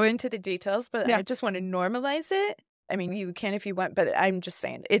have to go into the details, but I just want to normalize it. I mean, you can if you want, but I'm just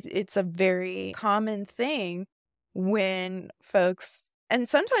saying it's a very common thing when folks, and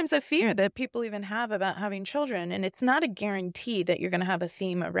sometimes a fear that people even have about having children. And it's not a guarantee that you're going to have a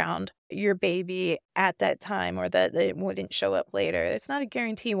theme around your baby at that time or that it wouldn't show up later. It's not a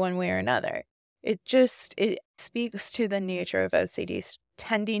guarantee one way or another. It speaks to the nature of OCD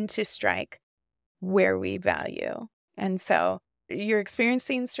tending to strike where we value. And so you're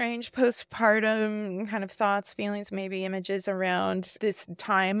experiencing strange postpartum kind of thoughts, feelings, maybe images around this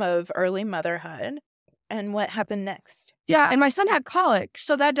time of early motherhood. And what happened next? Yeah, and my son had colic,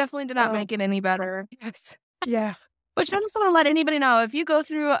 so that definitely did not make it any better. Yes. Yeah. Which I just want to let anybody know, if you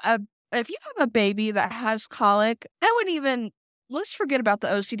have a baby that has colic, let's forget about the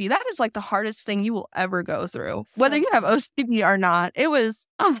OCD. That is like the hardest thing you will ever go through. Whether you have OCD or not. It was,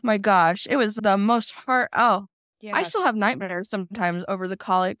 oh my gosh, it was the most hard. Oh, yeah. I still have nightmares sometimes over the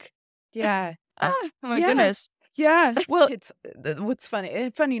colic. Yeah. Oh my goodness. Yeah. Well, it's what's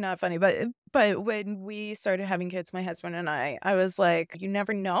funny, not funny, but when we started having kids, my husband and I was like, you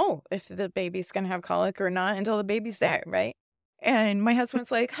never know if the baby's going to have colic or not until the baby's there, right? And my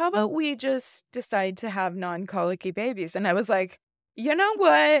husband's like, how about we just decide to have non-colicky babies? And I was like, you know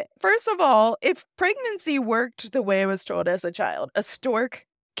what? First of all, if pregnancy worked the way I was told as a child, a stork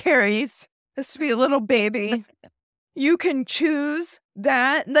carries a sweet little baby. You can choose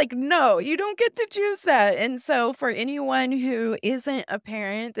that. Like, no, you don't get to choose that. And so for anyone who isn't a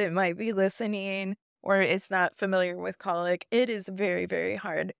parent that might be listening or is not familiar with colic, it is very, very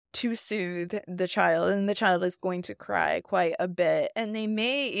hard to soothe the child. And the child is going to cry quite a bit. And they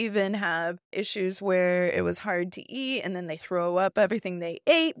may even have issues where it was hard to eat and then they throw up everything they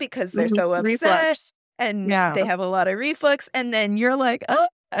ate because they're so upset. Reflux. And Yeah. they have a lot of reflux. And then you're like, oh,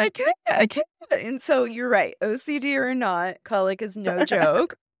 I can't. And so you're right. OCD or not, colic is no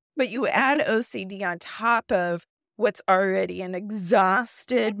joke. But you add OCD on top of what's already an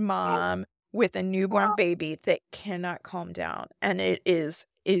exhausted mom with a newborn baby that cannot calm down. And it's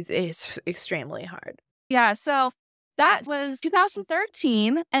extremely hard. Yeah. So that was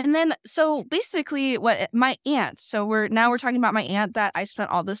 2013. And then, so basically my aunt, so we're talking about my aunt that I spent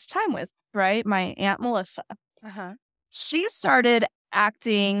all this time with, right? My Aunt Melissa. Uh-huh. She started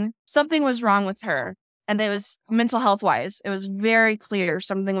acting, something was wrong with her. And it was mental health wise. It was very clear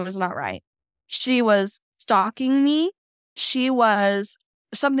something was not right. She was stalking me.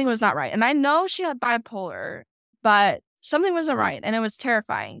 Something was not right. And I know she had bipolar, but something wasn't right. And it was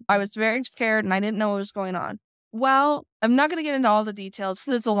terrifying. I was very scared and I didn't know what was going on. Well, I'm not going to get into all the details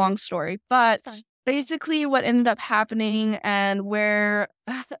because it's a long story, but basically what ended up happening and where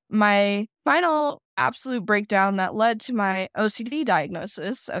my final absolute breakdown that led to my OCD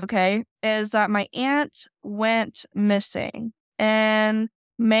diagnosis, okay, is that my aunt went missing in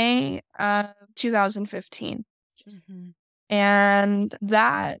May of 2015. Mm-hmm. And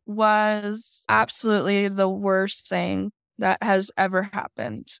that was absolutely the worst thing that has ever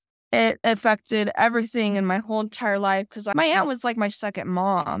happened. It affected everything in my whole entire life because my aunt was like my second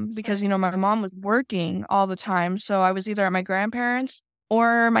mom because, my mom was working all the time. So I was either at my grandparents'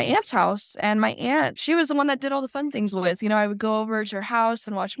 or my aunt's house. And my aunt, she was the one that did all the fun things with. I would go over to her house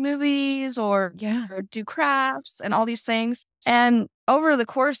and watch movies or do crafts and all these things. And over the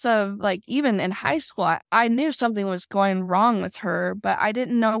course of even in high school, I knew something was going wrong with her, but I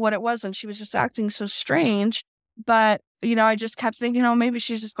didn't know what it was. And she was just acting so strange. But, I just kept thinking, maybe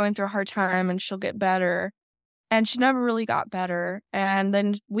she's just going through a hard time and she'll get better. And she never really got better. And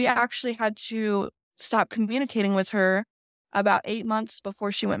then we actually had to stop communicating with her about 8 months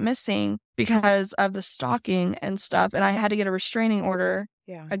before she went missing because of the stalking and stuff. And I had to get a restraining order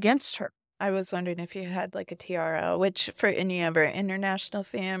against her. I was wondering if you had a TRO, which for any of our international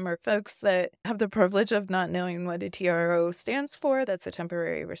fam or folks that have the privilege of not knowing what a TRO stands for, that's a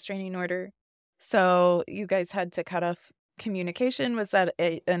temporary restraining order. So you guys had to cut off communication. Was that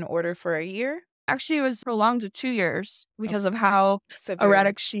an order for a year? Actually, it was prolonged to 2 years because of how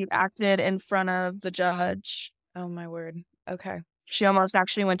erratic she acted in front of the judge. Oh, my word. Okay. She almost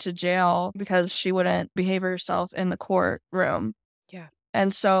actually went to jail because she wouldn't behave herself in the courtroom. Yeah.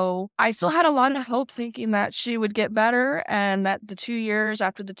 And so I still had a lot of hope thinking that she would get better and that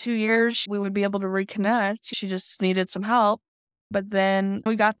after the 2 years, we would be able to reconnect. She just needed some help. But then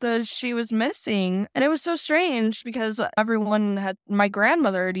we got she was missing. And it was so strange because my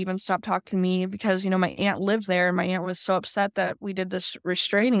grandmother had even stopped talking to me because, my aunt lived there. And my aunt was so upset that we did this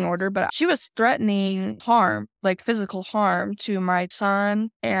restraining order. But she was threatening harm, physical harm to my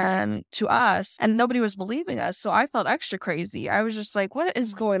son and to us. And nobody was believing us. So I felt extra crazy. I was just like, what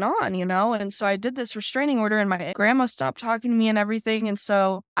is going on, And so I did this restraining order and my grandma stopped talking to me and everything. And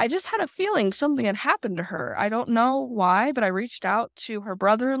so I just had a feeling something had happened to her. I don't know why, but I reached out to her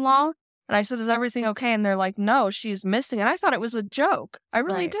brother-in-law and I said, is everything okay? And they're like, no, she's missing. And I thought it was a joke. I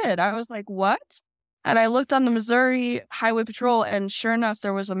really did. I was like, what? And I looked on the Missouri Highway Patrol and sure enough,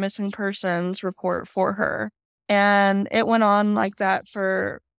 there was a missing persons report for her. And it went on like that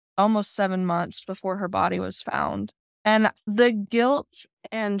for almost 7 months before her body was found. And the guilt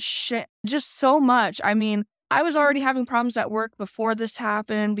and shit, just so much. I mean, I was already having problems at work before this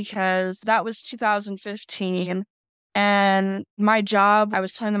happened because that was 2015. And my job, I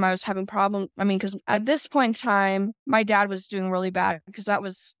was telling them I was having problems. I mean, because at this point in time, my dad was doing really bad because that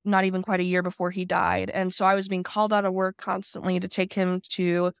was not even quite a year before he died. And so I was being called out of work constantly to take him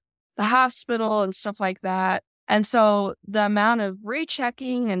to the hospital and stuff like that. And so the amount of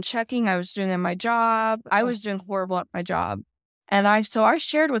rechecking and checking I was doing in my job, I was doing horrible at my job. And I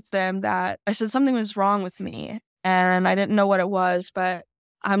shared with them that I said something was wrong with me and I didn't know what it was, but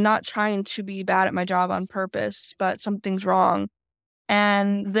I'm not trying to be bad at my job on purpose, but something's wrong.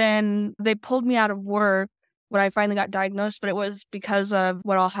 And then they pulled me out of work when I finally got diagnosed, but it was because of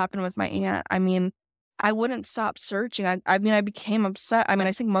what all happened with my aunt. I mean, I wouldn't stop searching. I mean, I became upset. I mean,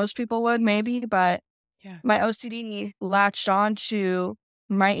 I think most people would maybe, but Yeah. my OCD latched on to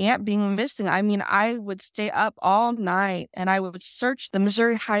my aunt being missing. I mean, I would stay up all night and I would search the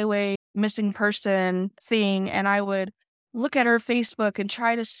Missouri Highway missing person thing, and I would look at her Facebook and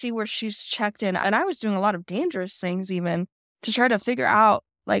try to see where she's checked in. And I was doing a lot of dangerous things even to try to figure out,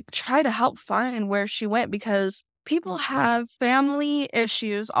 like, try to help find where she went, because people have family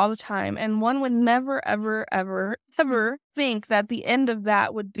issues all the time. And one would never, ever, ever, ever think that the end of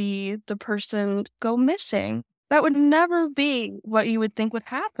that would be the person go missing. That would never be what you would think would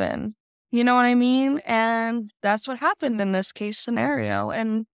happen. You know what I mean? And that's what happened in this case scenario.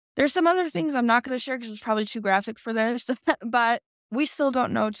 And there's some other things I'm not going to share because it's probably too graphic for this, but we still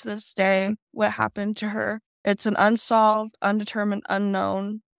don't know to this day what happened to her. It's an unsolved, undetermined,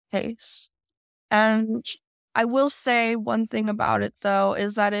 unknown case. And I will say one thing about it, though,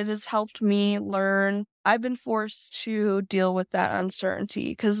 is that it has helped me learn. I've been forced to deal with that uncertainty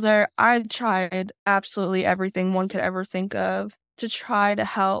because I tried absolutely everything one could ever think of to try to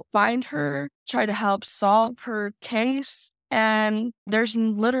help find her, try to help solve her case. And there's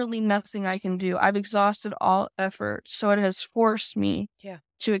literally nothing I can do. I've exhausted all effort. So it has forced me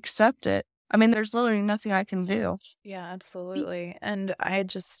to accept it. I mean, there's literally nothing I can do. Yeah, absolutely. And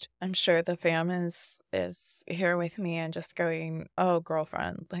I'm sure the fam is here with me and just going, oh,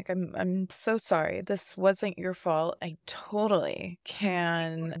 girlfriend, like, I'm so sorry. This wasn't your fault. I totally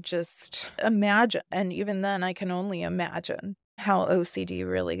can just imagine. And even then, I can only imagine how OCD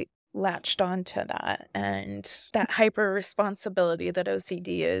really latched onto that, and that hyper responsibility that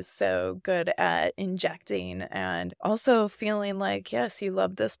OCD is so good at injecting, and also feeling like, yes, you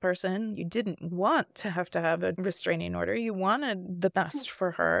love this person. You didn't want to have a restraining order. You wanted the best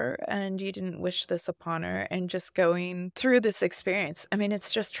for her, and you didn't wish this upon her, and just going through this experience. I mean,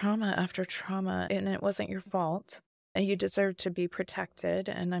 it's just trauma after trauma, and it wasn't your fault. And you deserve to be protected.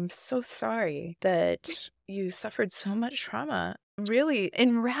 And I'm so sorry that you suffered so much trauma, really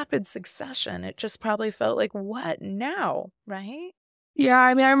in rapid succession. It just probably felt like, what now, right? Yeah,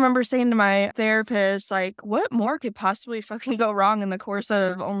 I mean, I remember saying to my therapist, like, what more could possibly fucking go wrong in the course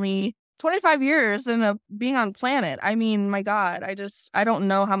of only 25 years and being on planet? I mean, my God, I don't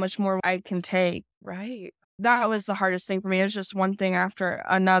know how much more I can take. Right. That was the hardest thing for me. It was just one thing after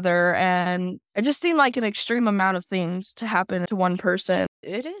another. And it just seemed like an extreme amount of things to happen to one person.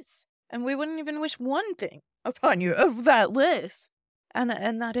 It is. And we wouldn't even wish one thing upon you of that list. And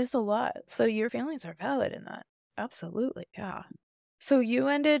that is a lot. So your feelings are valid in that. Absolutely. Yeah. So you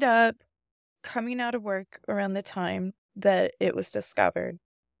ended up coming out of work around the time that it was discovered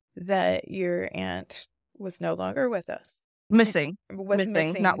that your aunt was no longer with us. Missing.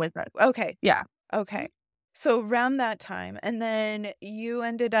 Missing. Not with us. Okay. Yeah. Okay. So around that time, and then you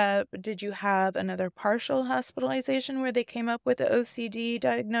ended up, did you have another partial hospitalization where they came up with the OCD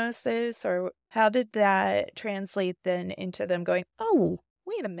diagnosis, or how did that translate then into them going, oh,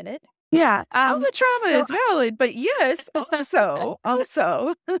 wait a minute. Yeah. All the trauma is valid, but yes,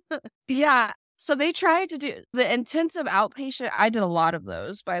 also. Yeah. So they tried to do the intensive outpatient. I did a lot of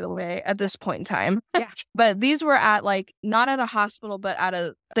those, by the way, at this point in time. Yeah. But these were at, like, not at a hospital, but at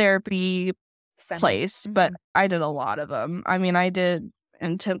a therapy place. But I did a lot of them. I mean, I did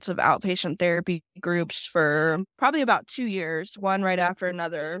intensive outpatient therapy groups for probably about 2 years, one right after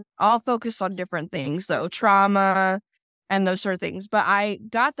another, all focused on different things, though, trauma and those sort of things. But I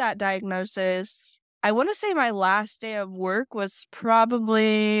got that diagnosis. I want to say my last day of work was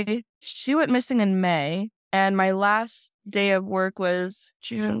probably, she went missing in May, and my last day of work was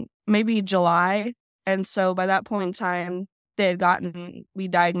June, maybe July. And so by that point in time, they had gotten me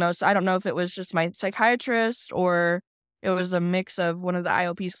diagnosed. I don't know if it was just my psychiatrist or it was a mix of one of the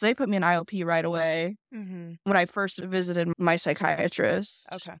IOPs, because they put me in IOP right away when I first visited my psychiatrist.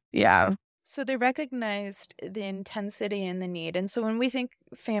 Okay. Yeah. So they recognized the intensity and the need. And so when we think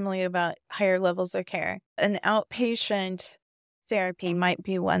family about higher levels of care, an outpatient therapy might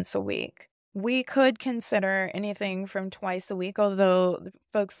be once a week. We could consider anything from twice a week, although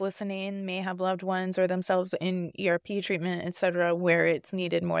folks listening may have loved ones or themselves in ERP treatment, etc., where it's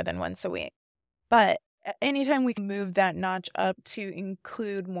needed more than once a week. But anytime we can move that notch up to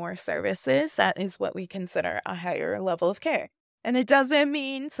include more services, that is what we consider a higher level of care. And it doesn't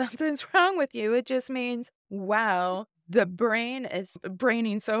mean something's wrong with you. It just means, wow, the brain is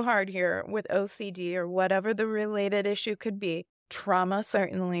braining so hard here with OCD or whatever the related issue could be, trauma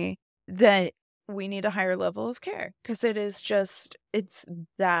certainly, that we need a higher level of care because it's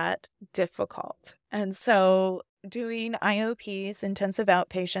that difficult. And so doing IOPs, intensive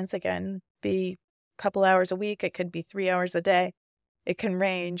outpatients, again, be a couple hours a week. It could be 3 hours a day. It can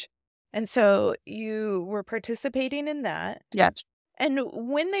range. And so you were participating in that. Yes. And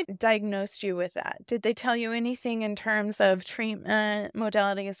when they diagnosed you with that, did they tell you anything in terms of treatment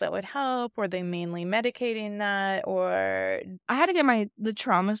modalities that would help? Were they mainly medicating that, or? I had to get the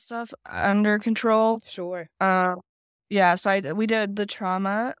trauma stuff under control. Sure. Yeah, so we did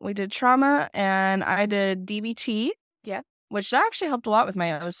trauma, and I did DBT. Yeah. Which actually helped a lot with my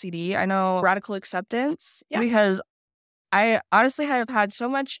OCD. I know radical acceptance, Yeah. because I honestly have had so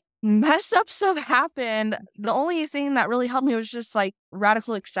much messed up stuff happen. The only thing that really helped me was just like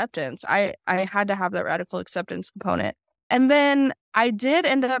radical acceptance. I had to have that radical acceptance component. And then I did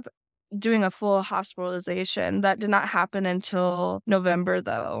end up doing a full hospitalization. That did not happen until November,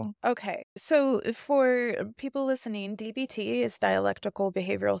 though. Okay. So for people listening, DBT is dialectical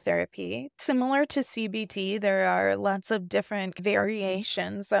behavioral therapy. Similar to CBT, there are lots of different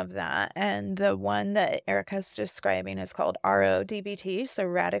variations of that. And the one that Erika's describing is called RODBT, so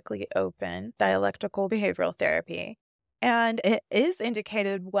radically open dialectical behavioral therapy. And it is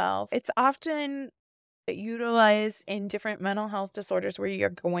indicated well. It's often utilized in different mental health disorders where you're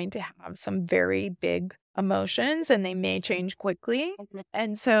going to have some very big emotions and they may change quickly.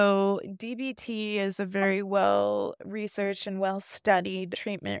 And so DBT is a very well researched and well studied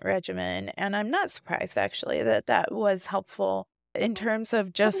treatment regimen. And I'm not surprised actually that was helpful in terms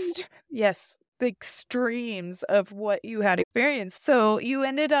of just, yes, the extremes of what you had experienced. So you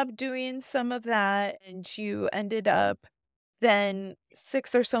ended up doing some of that, and you ended up then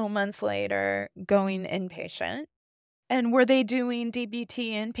 6 or so months later going inpatient. And were they doing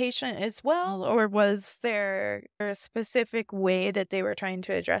DBT inpatient as well? Or was there a specific way that they were trying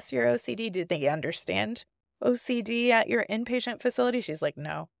to address your OCD? Did they understand OCD at your inpatient facility? She's like,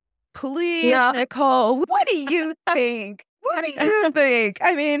 no. Please, Yeah. Nicole, what do you think? What do you think?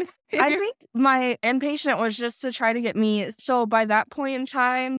 I mean, I think my inpatient was just to try to get me. So by that point in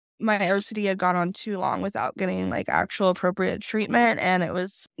time, my OCD had gone on too long without getting like actual appropriate treatment. And it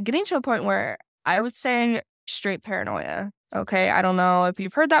was getting to a point where I would say straight paranoia. Okay. I don't know if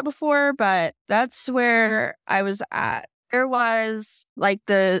you've heard that before, but that's where I was at. There was like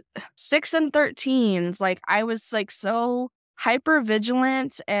the 6 and 13s. Like I was like so hyper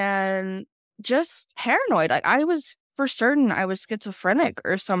vigilant and just paranoid. Like I was for certain I was schizophrenic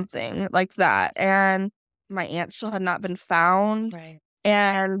or something like that. And my aunt still had not been found. Right.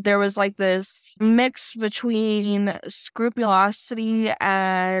 And there was like this mix between scrupulosity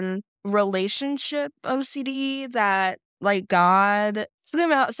and relationship OCD that like God, it's going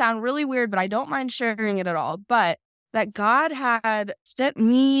to sound really weird, but I don't mind sharing it at all. But that God had sent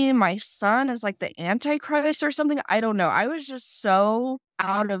me, my son, as like the Antichrist or something. I don't know. I was just so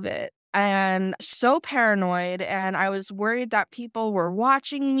out of it and so paranoid. And I was worried that people were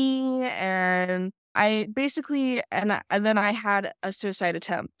watching me. And I basically, and then I had a suicide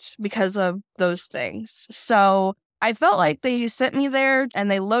attempt because of those things. So I felt like they sent me there and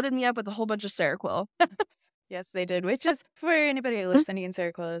they loaded me up with a whole bunch of Seroquel. Yes, they did, which is, for anybody listening,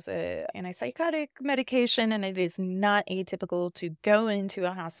 Seroquel is an antipsychotic medication, and it is not atypical to go into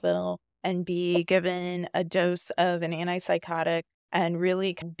a hospital and be given a dose of an antipsychotic and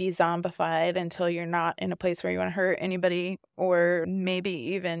really be zombified until you're not in a place where you want to hurt anybody or maybe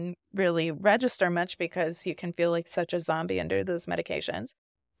even really register much because you can feel like such a zombie under those medications.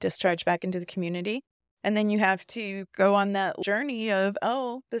 Discharge back into the community. And then you have to go on that journey of,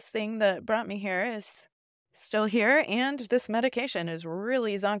 oh, this thing that brought me here is still here, and this medication is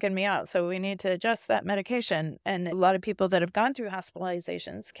really zonking me out, so we need to adjust that medication. And a lot of people that have gone through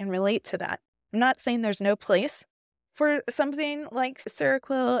hospitalizations can relate to that. I'm not saying there's no place for something like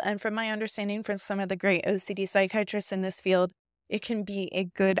Seroquel, and from my understanding from some of the great OCD psychiatrists in this field, it can be a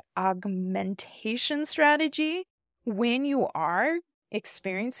good augmentation strategy when you are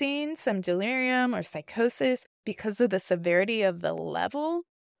experiencing some delirium or psychosis because of the severity of the level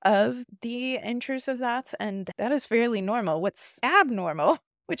of the intrusive thoughts, and that is fairly normal. What's abnormal,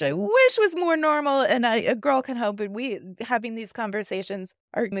 which I wish was more normal, and a girl can help, but we having these conversations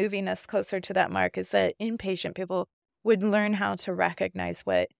are moving us closer to that mark, is that inpatient people would learn how to recognize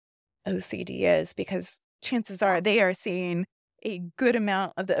what OCD is, because chances are they are seeing a good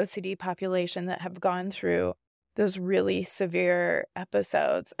amount of the OCD population that have gone through those really severe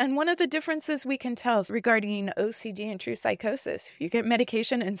episodes. And one of the differences we can tell regarding OCD and true psychosis, if you get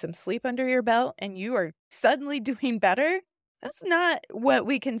medication and some sleep under your belt and you are suddenly doing better, that's not what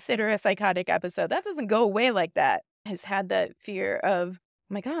we consider a psychotic episode. That doesn't go away like that. Has had that fear of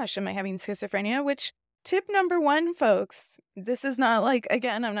my gosh, am I having schizophrenia? Which tip number one, folks, this is not like,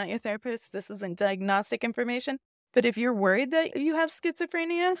 again, I'm not your therapist. This isn't diagnostic information. But if you're worried that you have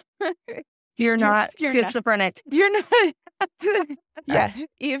schizophrenia, You're not you're not. schizophrenic. You're not. Yeah.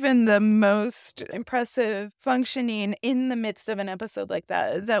 Even the most impressive functioning in the midst of an episode like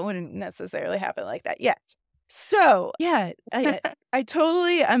that wouldn't necessarily happen like that. Yeah. So, yeah,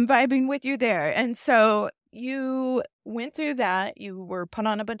 I'm vibing with you there. And so you went through that. You were put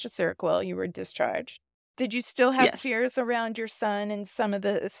on a bunch of Seroquel. You were discharged. Did you still have Yes. fears around your son and some of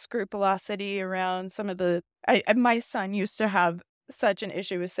the scrupulosity around some of the... my son used to have such an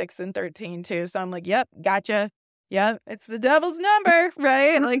issue with 6 and 13 too. So I'm like, yep, gotcha. Yep, it's the devil's number,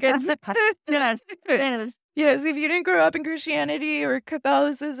 right? Like it's... Yes. Yes. Yes, if you didn't grow up in Christianity or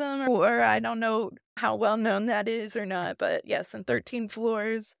Catholicism, or I don't know how well known that is or not, but yes, and 13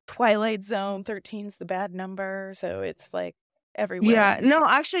 floors, Twilight Zone, 13's the bad number, so it's like everywhere. Yeah. No,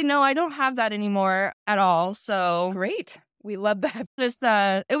 actually, no, I don't have that anymore at all. So Great. We love that.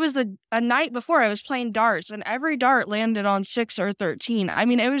 it was a night before I was playing darts, and every dart landed on 6 or 13. I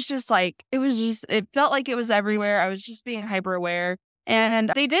mean, it felt like it was everywhere. I was just being hyper aware.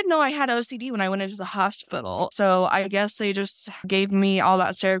 And they did know I had OCD when I went into the hospital. So I guess they just gave me all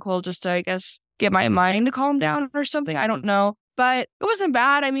that Seroquel just to, I guess, get my mind to calm down or something. I don't know. But it wasn't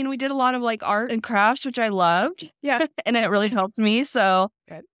bad. I mean, we did a lot of like art and crafts, which I loved. Yeah. And it really helped me. So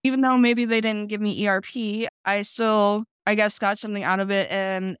Good. even though maybe they didn't give me ERP, I still, I guess, got something out of it.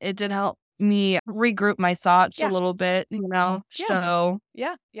 And it did help me regroup my thoughts a little bit, you know? Yeah. So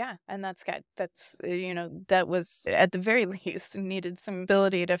Yeah. And that's good. That's, that was at the very least needed some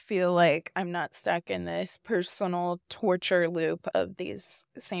ability to feel like I'm not stuck in this personal torture loop of these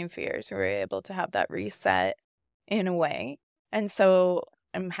same fears. We were able to have that reset in a way. And so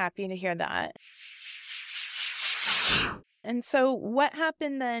I'm happy to hear that. And so what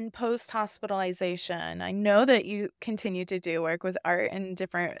happened then post-hospitalization? I know that you continue to do work with art and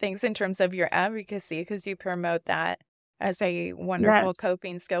different things in terms of your advocacy because you promote that as a wonderful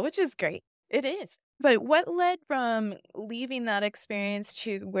coping skill, which is great. It is. But what led from leaving that experience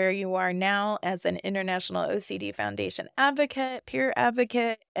to where you are now as an International OCD Foundation advocate, peer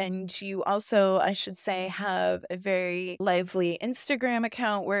advocate, and you also, I should say, have a very lively Instagram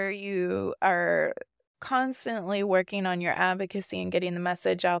account where you are constantly working on your advocacy and getting the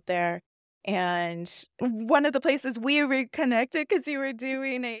message out there. And one of the places we reconnected because you were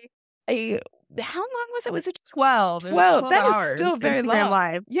doing a how long was it? Was it 12? 12. That hours. is still very Instagram long.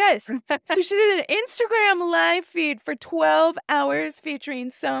 Live. Yes. So she did an Instagram live feed for 12 hours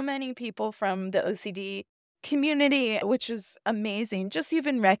featuring so many people from the OCD community, which is amazing. Just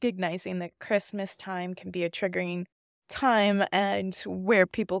even recognizing that Christmas time can be a triggering time and where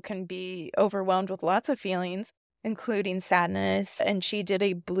people can be overwhelmed with lots of feelings, including sadness. And she did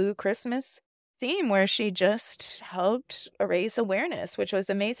a Blue Christmas theme where she just helped raise awareness, which was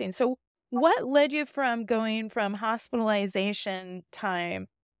amazing. So what led you from going from hospitalization time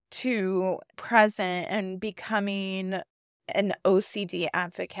to present and becoming an OCD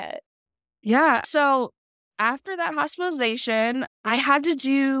advocate? Yeah. So after that hospitalization, I had to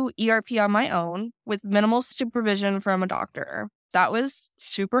do ERP on my own with minimal supervision from a doctor. That was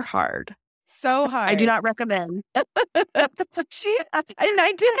super hard. So hard. I do not recommend. And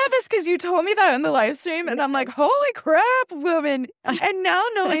I did have this because you told me that in the live stream, and I'm like, holy crap, woman. And now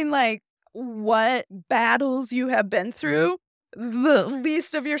knowing like what battles you have been through, the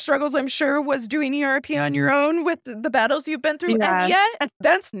least of your struggles, I'm sure, was doing ERP on your own with the battles you've been through. Yeah. And yet,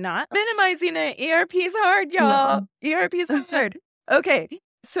 that's not minimizing it. ERP's hard, y'all. No. ERP's hard. Okay.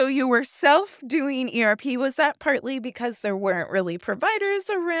 So you were self-doing ERP. Was that partly because there weren't really providers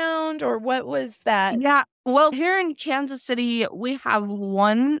around, or what was that? Yeah. Well, here in Kansas City, we have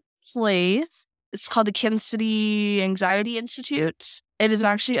one place. It's called the Kansas City Anxiety Institute. It is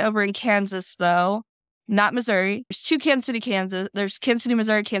actually over in Kansas, though, not Missouri. There's two Kansas City, Kansas. There's Kansas City,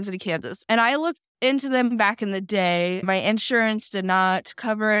 Missouri, Kansas City, Kansas. And I looked into them back in the day. My insurance did not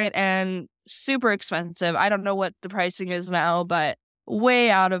cover it and super expensive. I don't know what the pricing is now, but way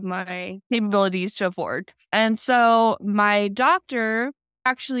out of my capabilities to afford. And so my doctor,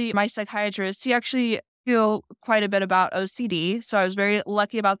 actually my psychiatrist, he actually knew quite a bit about OCD. So I was very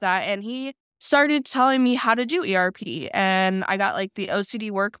lucky about that. And he started telling me how to do ERP. And I got like the OCD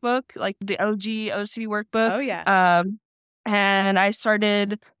workbook, like the OG OCD workbook. Oh, yeah. And I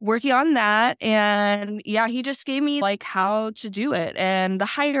started working on that. And yeah, he just gave me like how to do it and the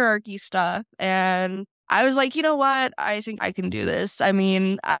hierarchy stuff. And I was like, you know what? I think I can do this. I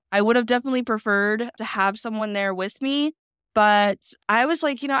mean, I would have definitely preferred to have someone there with me. But I was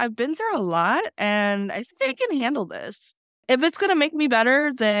like, I've been through a lot and I think I can handle this. If it's going to make me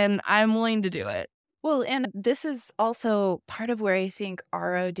better, then I'm willing to do it. Well, and this is also part of where I think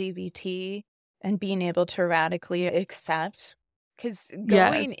RODBT and being able to radically accept, because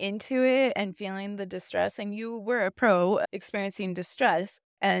going Yes. into it and feeling the distress, and you were a pro experiencing distress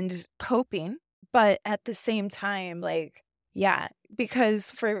and coping, but at the same time, like, yeah,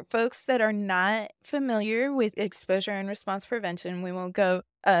 because for folks that are not familiar with exposure and response prevention, we won't go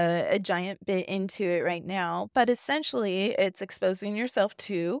a giant bit into it right now, but essentially it's exposing yourself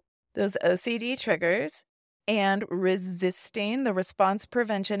to those OCD triggers and resisting. The response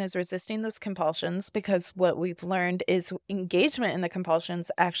prevention is resisting those compulsions, because what we've learned is engagement in the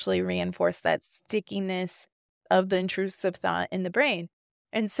compulsions actually reinforce that stickiness of the intrusive thought in the brain.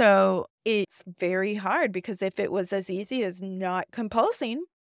 And so it's very hard, because if it was as easy as not compulsing,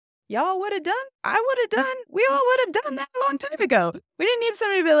 y'all would have done, I would have done, we all would have done that a long time ago. We didn't need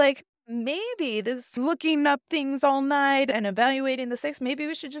somebody to be like, maybe this looking up things all night and evaluating the sex, maybe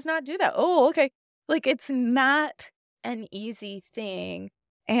we should just not do that. Oh, okay. Like, it's not an easy thing.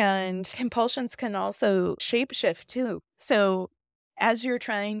 And compulsions can also shapeshift too. So as you're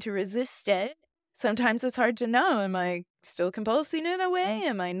trying to resist it, sometimes it's hard to know, am I still compulsing in a way?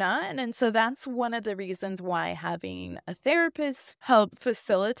 Am I not? And so that's one of the reasons why having a therapist help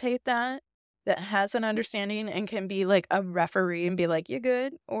facilitate that has an understanding and can be like a referee and be like, you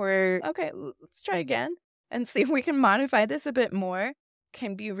good? Or, okay, let's try again and see if we can modify this a bit more,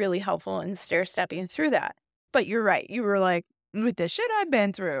 can be really helpful in stair-stepping through that. But you're right. You were like, with the shit I've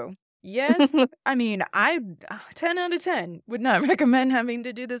been through. Yes. I mean, 10 out of 10 would not recommend having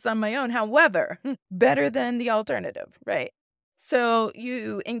to do this on my own. However, better than the alternative, right? So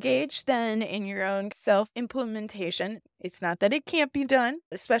you engage then in your own self-implementation. It's not that it can't be done,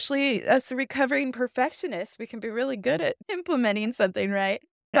 especially as a recovering perfectionist, we can be really good at implementing something, right?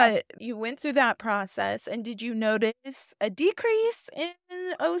 Yeah. But you went through that process, and did you notice a decrease in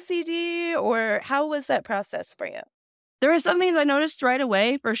OCD, or how was that process for you? There were some things I noticed right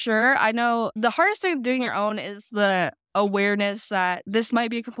away, for sure. I know the hardest thing of doing your own is the awareness that this might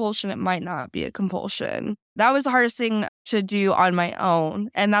be a compulsion, it might not be a compulsion. That was the hardest thing to do on my own.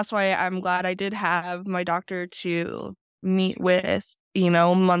 And that's why I'm glad I did have my doctor to meet with,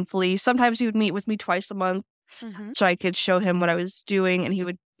 monthly. Sometimes he would meet with me twice a month so I could show him what I was doing, and he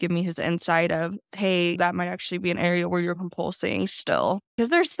would give me his insight of, hey, that might actually be an area where you're compulsing still. Because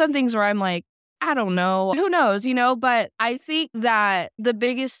there's some things where I'm like, I don't know. Who knows, But I think that the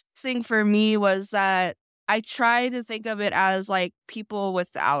biggest thing for me was that I try to think of it as like people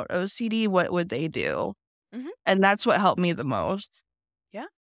without OCD, what would they do? Mm-hmm. And that's what helped me the most. Yeah.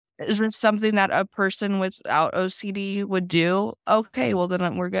 Is there something that a person without OCD would do? Okay, well,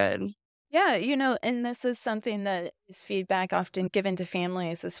 then we're good. Yeah, and this is something that is feedback often given to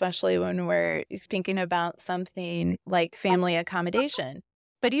families, especially when we're thinking about something like family accommodation.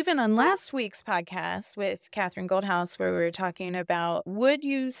 But even on last week's podcast with Catherine Goldhouse, where we were talking about, would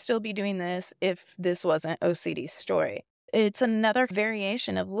you still be doing this if this wasn't OCD's story? It's another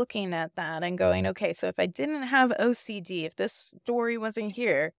variation of looking at that and going, okay, so if I didn't have OCD, if this story wasn't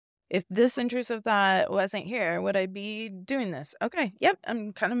here, if this intrusive thought wasn't here, would I be doing this? Okay, yep,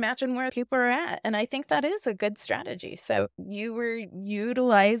 I'm kind of matching where people are at. And I think that is a good strategy. So you were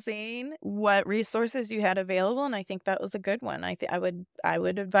utilizing what resources you had available, and I think that was a good one. I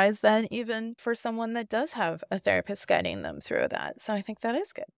would advise that even for someone that does have a therapist guiding them through that. So I think that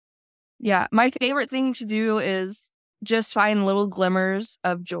is good. Yeah, my favorite thing to do is just find little glimmers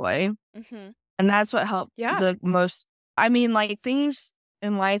of joy. Mm-hmm. And that's what helped the most. I mean, like, things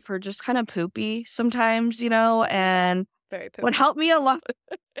in life are just kind of poopy sometimes, and very poopy. What helped me a lot,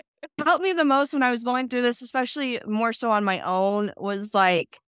 helped me the most when I was going through this, especially more so on my own, was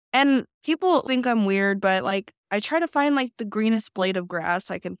like, and people think I'm weird, but like, I try to find like the greenest blade of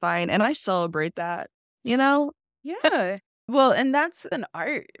grass I can find, and I celebrate that, Yeah. Well, and that's an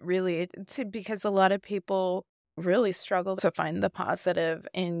art, really, because a lot of people really struggle to find the positive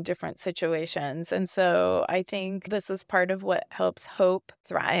in different situations. And so I think this is part of what helps hope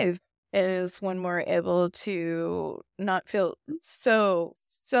thrive, is when we're able to not feel so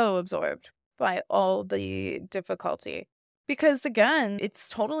absorbed by all the difficulty. Because again, it's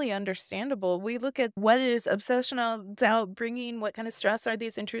totally understandable. We look at what is obsessional doubt bringing, what kind of stress are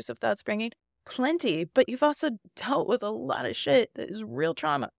these intrusive thoughts bringing? Plenty, but you've also dealt with a lot of shit that is real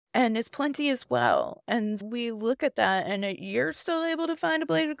trauma. And it's plenty as well. And we look at that, and you're still able to find a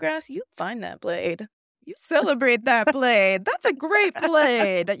blade of grass, you find that blade. You celebrate that blade. That's a great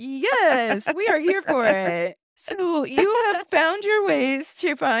blade. Yes, we are here for it. So you have found your ways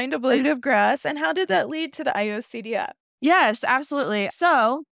to find a blade of grass. And how did that lead to the IOCDF? Yes, absolutely.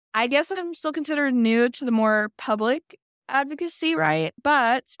 So I guess I'm still considered new to the more public advocacy, right?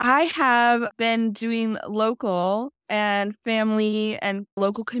 But I have been doing local and family and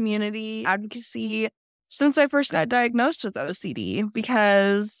local community advocacy since I first got diagnosed with OCD,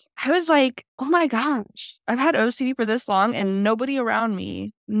 because I was like, oh my gosh, I've had OCD for this long and nobody around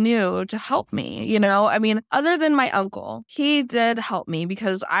me knew to help me, I mean, other than my uncle. He did help me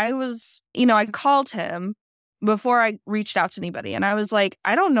because I was, I called him before I reached out to anybody. And I was like,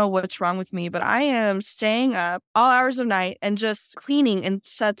 I don't know what's wrong with me, but I am staying up all hours of night and just cleaning in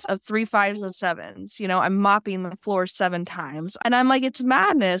sets of 3, 5s, and 7s. I'm mopping the floor 7 times. And I'm like, it's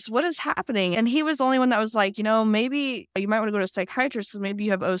madness. What is happening? And he was the only one that was like, maybe you might want to go to a psychiatrist because maybe you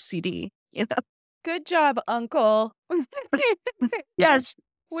have OCD. Good job, Uncle. Yes.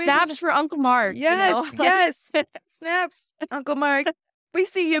 Snaps for Uncle Mark. Yes, yes. Snaps, Uncle Mark. We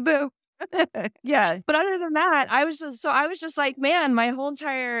see you, boo. Yeah. But other than that, I was just like, man, my whole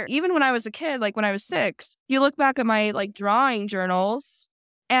entire, even when I was a kid, like when I was 6, you look back at my like drawing journals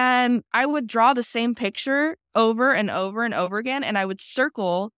and I would draw the same picture over and over and over again. And I would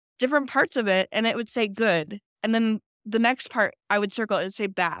circle different parts of it and it would say good. And then the next part I would circle it and say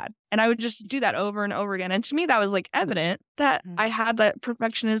bad. And I would just do that over and over again. And to me, that was like evident that I had that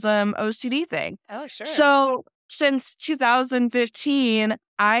perfectionism OCD thing. Oh, sure. So since 2015,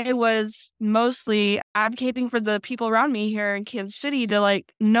 I was mostly advocating for the people around me here in Kansas City to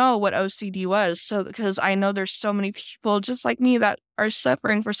like know what OCD was. So because I know there's so many people just like me that are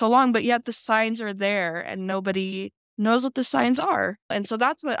suffering for so long, but yet the signs are there and nobody knows what the signs are. And so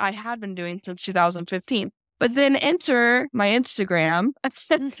that's what I had been doing since 2015. But then enter my Instagram,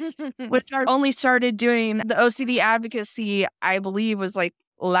 which I only started doing the OCD advocacy, I believe was like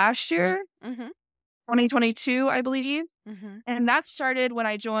last year. 2022, I believe. And that started when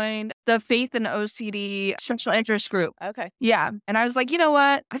I joined the Faith and OCD Special Interest Group. Okay. Yeah. And I was like, you know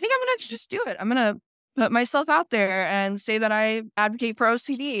what? I think I'm going to just do it. I'm going to put myself out there and say that I advocate for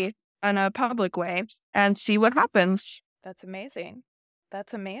OCD in a public way and see what happens. That's amazing.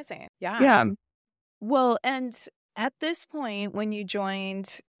 That's amazing. Yeah. Yeah. Well, and at this point, when you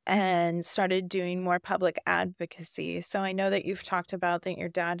joined and started doing more public advocacy, so I know that you've talked about that your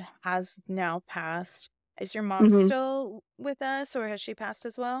dad has now passed. Is your mom still with us, or has she passed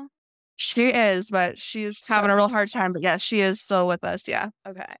as well? She is, but she's having a real hard time. But yeah, she is still with us. Yeah.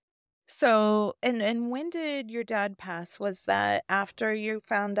 Okay. So, and when did your dad pass? Was that after you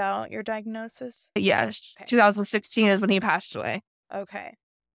found out your diagnosis? Yes. Okay. 2016 is when he passed away. Okay.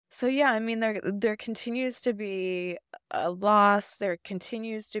 So yeah, I mean, there continues to be a loss. There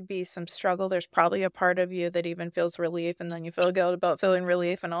continues to be some struggle. There's probably a part of you that even feels relief, and then you feel guilt about feeling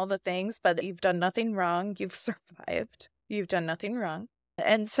relief and all the things, but you've done nothing wrong. You've survived. You've done nothing wrong.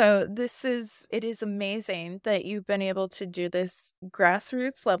 And so it is amazing that you've been able to do this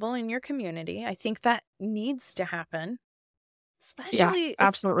grassroots level in your community. I think that needs to happen, especially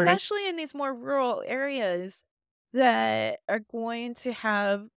in these more rural areas that are going to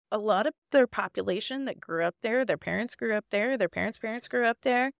have a lot of their population that grew up there. Their parents grew up there. Their parents' parents grew up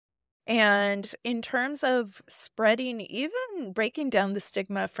there. And in terms of spreading, even breaking down the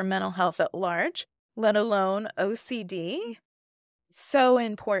stigma for mental health at large, let alone OCD, so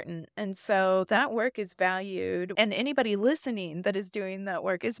important. And so that work is valued. And anybody listening that is doing that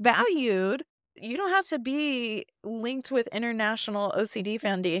work is valued. You don't have to be linked with International OCD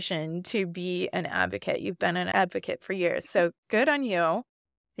Foundation to be an advocate. You've been an advocate for years. So good on you.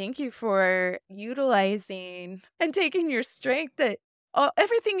 Thank you for utilizing and taking your strength, that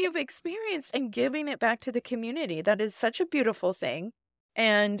everything you've experienced, and giving it back to the community. That is such a beautiful thing.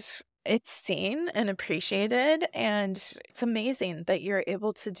 And it's seen and appreciated. And it's amazing that you're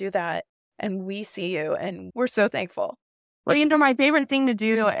able to do that. And we see you, and we're so thankful. Well, my favorite thing to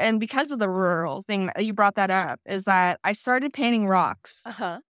do, and because of the rural thing, you brought that up, is that I started painting rocks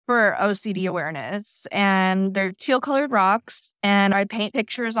for OCD awareness. And they're teal-colored rocks, and I paint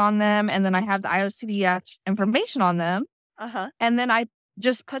pictures on them, and then I have the IODCF information on them. And then I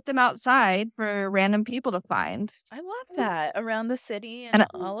just put them outside for random people to find. I love that. Around the city and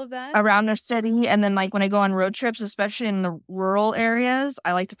all of that? Around the city. And then like when I go on road trips, especially in the rural areas,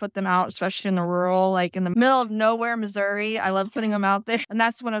 I like to put them out, especially in the rural, like in the middle of nowhere, Missouri. I love putting them out there. And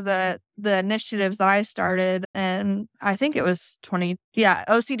that's one of the initiatives that I started. And I think it was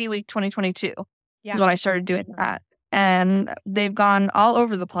OCD Week 2022 is when I started doing that. And they've gone all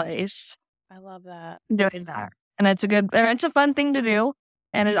over the place. I love that. Doing that. And it's a fun thing to do.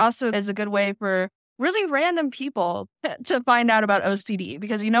 And it also is a good way for really random people to find out about OCD,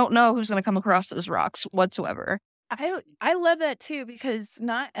 because you don't know who's going to come across those rocks whatsoever. I love that too, because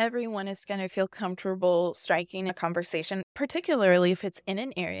not everyone is going to feel comfortable striking a conversation, particularly if it's in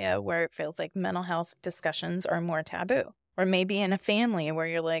an area where it feels like mental health discussions are more taboo. Or maybe in a family where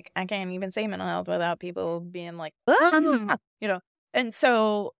you're like, I can't even say mental health without people being like, "Ah!" And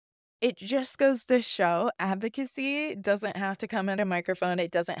so it just goes to show advocacy doesn't have to come at a microphone. It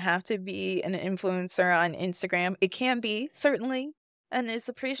doesn't have to be an influencer on Instagram. It can be, certainly, and is Yes.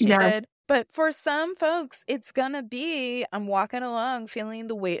 appreciated. But for some folks, it's going to be, I'm walking along feeling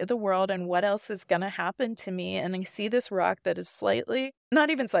the weight of the world and what else is going to happen to me. And I see this rock that is slightly, not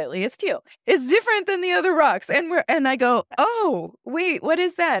even slightly, it's teal. It's different than the other rocks. And I go, oh, wait, what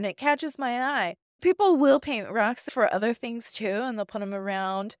is that? And it catches my eye. People will paint rocks for other things too, and they'll put them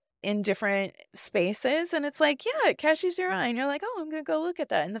around in different spaces. And it's like, yeah, it catches your eye. And you're like, oh, I'm going to go look at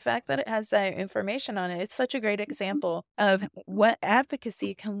that. And the fact that it has that information on it, it's such a great example of what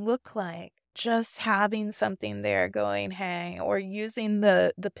advocacy can look like. Just having something there going, hey, or using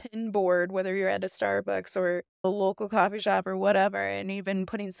the pin board, whether you're at a Starbucks or a local coffee shop or whatever, and even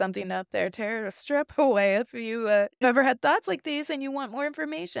putting something up there to strip away if you ever had thoughts like these and you want more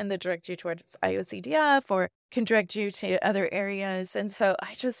information that direct you towards IOCDF or can direct you to other areas. And so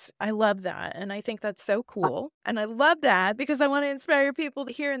I love that. And I think that's so cool. And I love that because I want to inspire people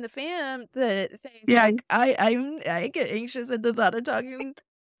here in the fam that think, like, I get anxious at the thought of talking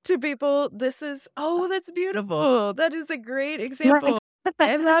to people. That's beautiful. That is a great example.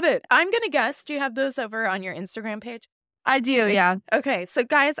 I love it. I'm going to guess, do you have those over on your Instagram page? I do, yeah. Okay, so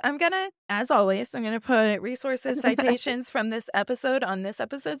guys, as always, I'm going to put resources, citations from this episode on this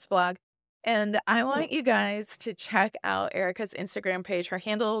episode's blog. And I want you guys to check out Erika's Instagram page. Her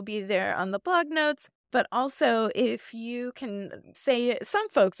handle will be there on the blog notes. But also, if you can say it, some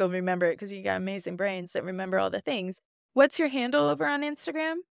folks will remember it because you got amazing brains that remember all the things. What's your handle over on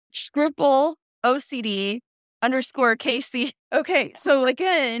Instagram? Scribble OCD _Casey. Okay, so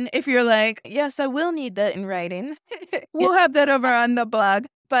again, if you're like, yes, I will need that in writing, we'll have that over on the blog.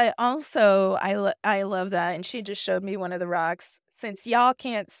 But also, I love that. And she just showed me one of the rocks. Since y'all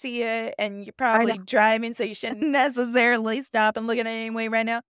can't see it and you're probably driving, so you shouldn't necessarily stop and look at it anyway right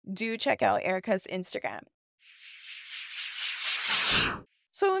now, do check out Erika's Instagram.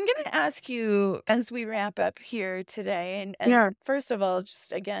 So I'm going to ask you as we wrap up here today, and first of all,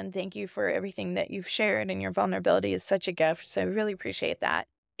 just again, thank you for everything that you've shared, and your vulnerability is such a gift, so I really appreciate that.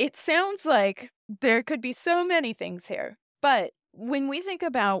 It sounds like there could be so many things here, but when we think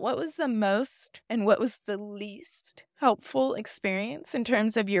about what was the most and what was the least helpful experience in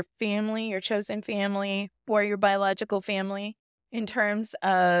terms of your family, your chosen family, or your biological family, in terms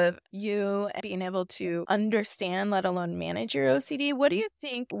of you being able to understand, let alone manage your OCD, what do you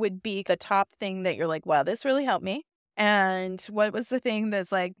think would be the top thing that you're like, wow, this really helped me? And what was the thing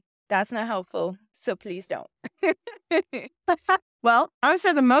that's like, that's not helpful, so please don't? Well, I would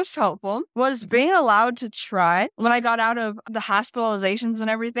say the most helpful was being allowed to try. When I got out of the hospitalizations and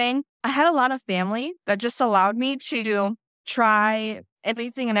everything, I had a lot of family that just allowed me to try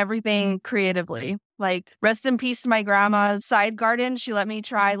anything and everything creatively. Like, rest in peace to my grandma's side garden. She let me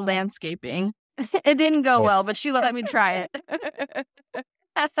try landscaping. It didn't go well, but she let me try it.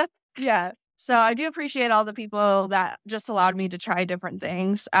 Yeah. So I do appreciate all the people that just allowed me to try different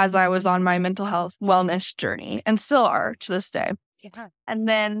things as I was on my mental health wellness journey, and still are to this day. Yeah. And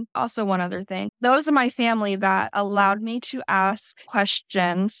then also one other thing, those are my family that allowed me to ask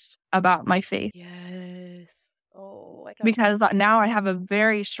questions about my faith. Yes. Oh, because now I have a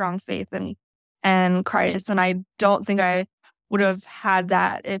very strong faith in Christ. And I don't think I would have had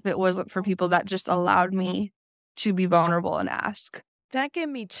that if it wasn't for people that just allowed me to be vulnerable and ask. That gave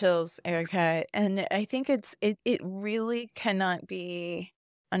me chills, Erika. And I think it really cannot be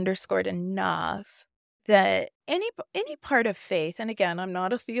underscored enough that any part of faith, and again, I'm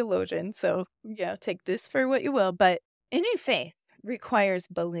not a theologian, so take this for what you will, but any faith requires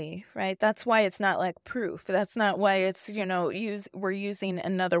belief, right? That's why it's not like proof. That's not why it's, we're using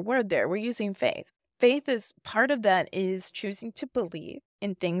another word there. We're using faith. Faith is part of that is choosing to believe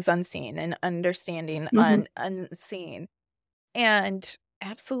in things unseen and understanding unseen. And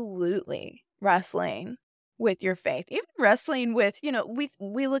absolutely wrestling with your faith, even wrestling with,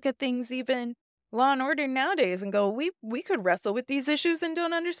 we look at things, even Law and Order nowadays, and go, we could wrestle with these issues and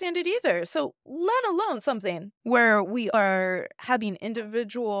don't understand it either. So let alone something where we are having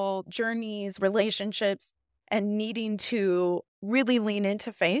individual journeys, relationships, and needing to really lean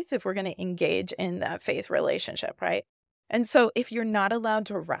into faith if we're going to engage in that faith relationship, right? And so if you're not allowed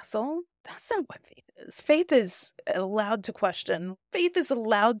to wrestle, that's not what faith is. Faith is allowed to question. Faith is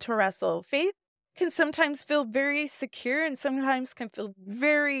allowed to wrestle. Faith can sometimes feel very secure and sometimes can feel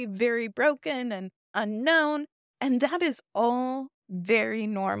very, very broken and unknown. And that is all very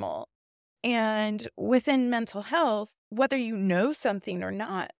normal. And within mental health, whether you know something or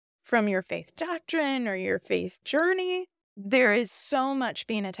not from your faith doctrine or your faith journey, there is so much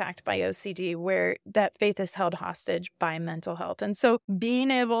being attacked by OCD where that faith is held hostage by mental health. And so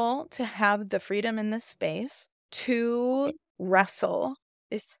being able to have the freedom in this space to wrestle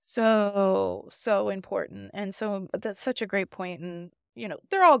is so, so important. And so that's such a great point. And,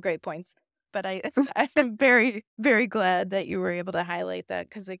 they're all great points. But I'm very, very glad that you were able to highlight that,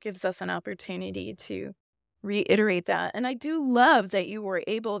 because it gives us an opportunity to reiterate that. And I do love that you were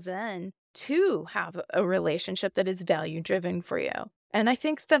able then to have a relationship that is value-driven for you. And I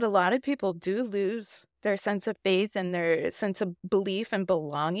think that a lot of people do lose their sense of faith and their sense of belief and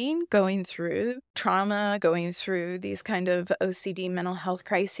belonging going through trauma, going through these kind of OCD mental health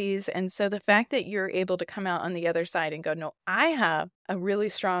crises. And so the fact that you're able to come out on the other side and go, no, I have a really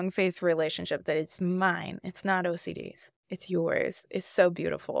strong faith relationship, that it's mine. It's not OCD's. It's yours. It's so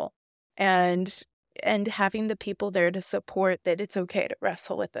beautiful. And having the people there to support that it's okay to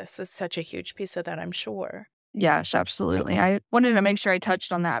wrestle with this is such a huge piece of that, I'm sure. Yes, absolutely. I wanted to make sure I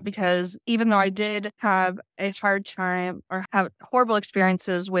touched on that, because even though I did have a hard time or have horrible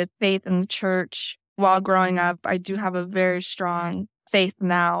experiences with faith in the church while growing up, I do have a very strong faith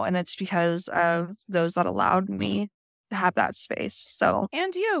now, and it's because of those that allowed me to have that space. So,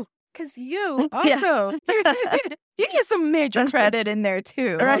 and you. Because you also, you get some major credit in there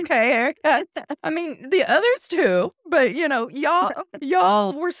too. Right. Okay, Erika? I mean, the others too, but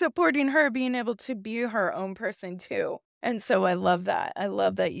y'all were supporting her being able to be her own person too. And so I love that. I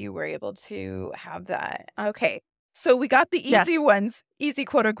love that you were able to have that. Okay, so we got the easy ones, easy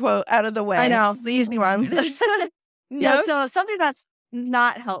quote unquote, out of the way. I know, the easy ones. No? So something that's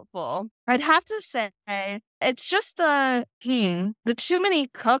not helpful, I'd have to say, it's just the too many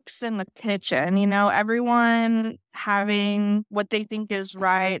cooks in the kitchen, everyone having what they think is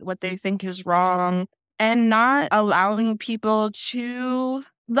right, what they think is wrong, and not allowing people to,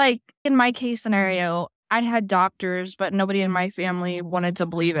 like in my case scenario, I had doctors, but nobody in my family wanted to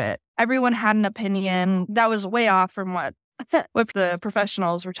believe it. Everyone had an opinion that was way off from what the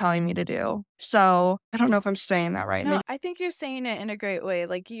professionals were telling me to do. So I don't know if I'm saying that right. No, I think you're saying it in a great way.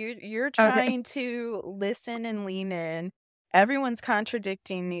 Like you're trying to listen and lean in. Everyone's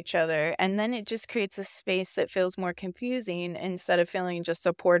contradicting each other. And then it just creates a space that feels more confusing instead of feeling just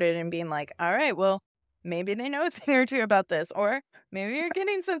supported and being like, all right, well, maybe they know a thing or two about this, or maybe you're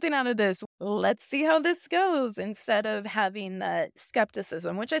getting something out of this. Let's see how this goes, instead of having that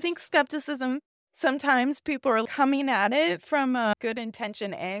skepticism, which I think skepticism, sometimes people are coming at it from a good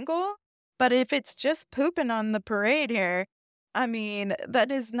intention angle, but if it's just pooping on the parade here, I mean,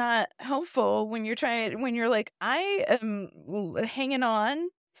 that is not helpful when you're like, I am hanging on,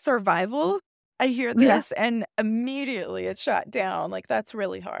 survival. I hear this and immediately it's shot down. Like, that's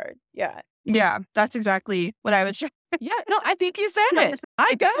really hard. Yeah. Yeah, that's exactly what I would try. Yeah, no, I think you said it.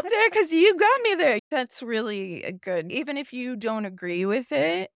 I got there because you got me there. That's really good. Even if you don't agree with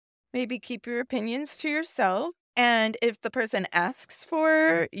it, maybe keep your opinions to yourself. And if the person asks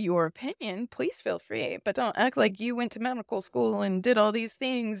for your opinion, please feel free. But don't act like you went to medical school and did all these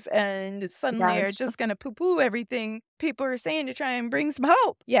things and suddenly are just going to poo-poo everything people are saying to try and bring some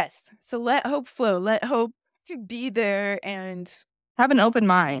hope. Yes. So let hope flow. Let hope be there and have an open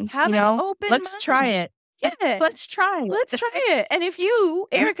mind. Have an open mind. Let's try it. Yeah. Let's try it. Let's try it. And if you,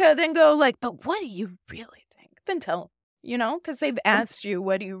 Erika, then go like, but what do you really think? Then tell them, because they've asked you,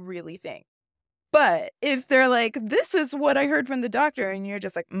 what do you really think? But if they're like, this is what I heard from the doctor, and you're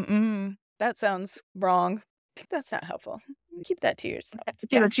just like, that sounds wrong, that's not helpful. Keep that to yourself.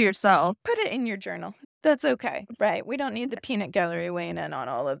 Keep it to yourself. Put it in your journal. That's okay, right? We don't need the peanut gallery weighing in on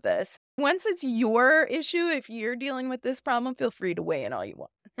all of this. Once it's your issue, if you're dealing with this problem, feel free to weigh in all you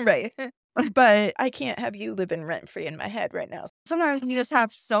want, right? But I can't have you living rent-free in my head right now. Sometimes you just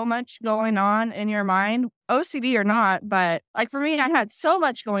have so much going on in your mind, OCD or not. But like for me, I had so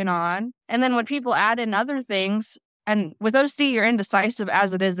much going on. And then when people add in other things, and with OCD, you're indecisive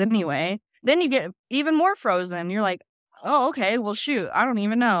as it is anyway, then you get even more frozen. You're like, oh, okay, well, shoot, I don't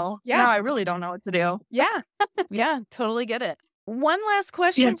even know. Yeah. Now I really don't know what to do. Yeah. Yeah, totally get it. One last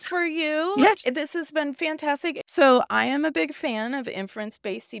question for you. Yes. This has been fantastic. So I am a big fan of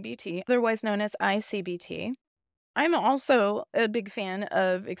inference-based CBT, otherwise known as ICBT. I'm also a big fan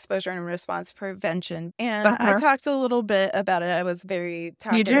of exposure and response prevention. And I talked a little bit about it. I was very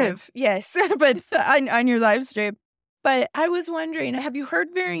talkative. You did? Yes, but on your live stream. But I was wondering, have you heard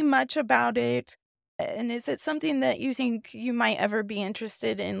very much about it? And is it something that you think you might ever be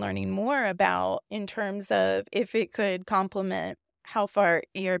interested in learning more about in terms of if it could complement how far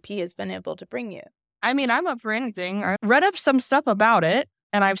ERP has been able to bring you? I mean, I'm up for anything. I read up some stuff about it,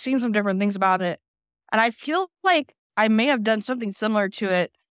 and I've seen some different things about it. And I feel like I may have done something similar to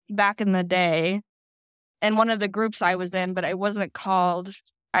it back in the day. in one of the groups I was in, but it wasn't called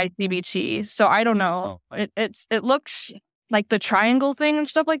ICBT. So I don't know. It looks like the triangle thing and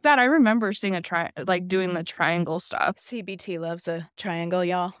stuff like that. I remember seeing doing the triangle stuff. CBT loves a triangle,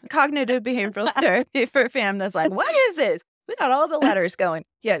 y'all. Cognitive behavioral therapy for fam that's like, what is this? We got all the letters going.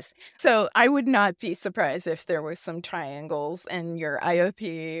 Yes. So I would not be surprised if there were some triangles in your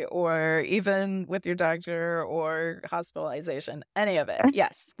IOP or even with your doctor or hospitalization, any of it.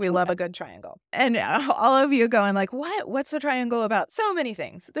 Yes, we love a good triangle. And all of you going like, what? What's a triangle about? So many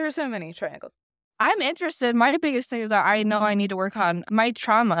things. There are so many triangles. I'm interested. My biggest thing that I know I need to work on, my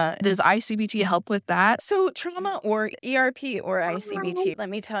trauma. Does ICBT help with that? So trauma or ERP or ICBT, let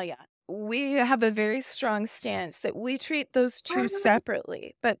me tell you, we have a very strong stance that we treat those two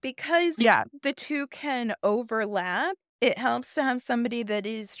separately. But because the two can overlap, it helps to have somebody that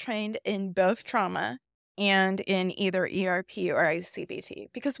is trained in both trauma and in either ERP or ICBT,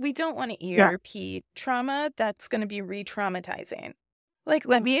 because we don't want an ERP trauma that's going to be re-traumatizing. Like,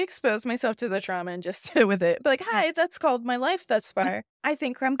 let me expose myself to the trauma and just sit with it. Like, hi, that's called my life thus far. I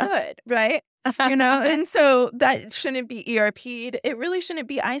think I'm good, right? You know, and so that shouldn't be ERP'd. It really shouldn't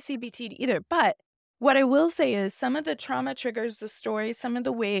be ICBT'd either. But what I will say is some of the trauma triggers the story, some of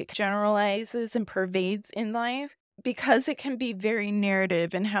the way it generalizes and pervades in life, because it can be very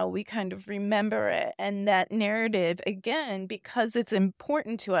narrative in how we kind of remember it. And that narrative, again, because it's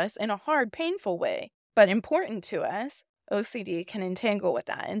important to us in a hard, painful way, but important to us, OCD can entangle with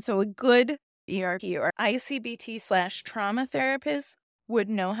that. And so a good ERP or ICBT/trauma therapist would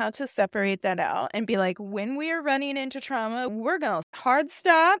know how to separate that out and be like, when we are running into trauma, we're going to hard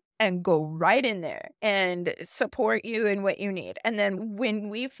stop and go right in there and support you in what you need. And then when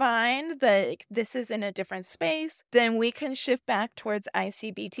we find that this is in a different space, then we can shift back towards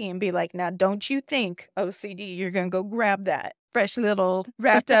ICBT and be like, now, don't you think, OCD, you're going to go grab that fresh little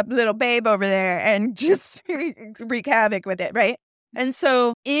wrapped up little babe over there and just wreak havoc with it, right? And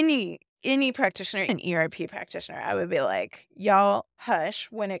so any practitioner, an ERP practitioner, I would be like, y'all hush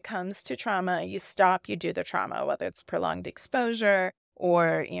when it comes to trauma. You stop, you do the trauma, whether it's prolonged exposure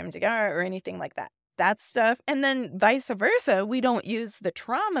or EMDR or anything like that. That stuff. And then vice versa, we don't use the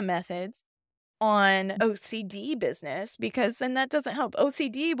trauma methods on OCD business, because then that doesn't help.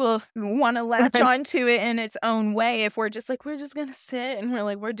 OCD will want to latch onto it in its own way if we're just going to sit and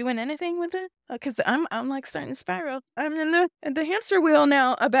we're doing anything with it. Because I'm like starting to spiral. I'm in the hamster wheel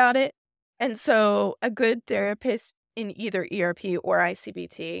now about it. And so a good therapist in either ERP or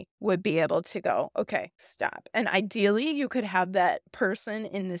ICBT would be able to go, okay, stop. And ideally, you could have that person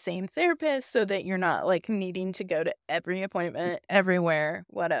in the same therapist so that you're not like needing to go to every appointment, everywhere,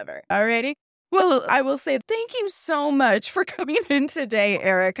 whatever. Alrighty. Well, I will say thank you so much for coming in today,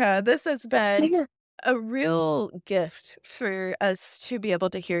 Erika. This has been a real gift for us to be able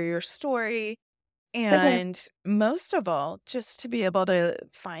to hear your story. And most of all, just to be able to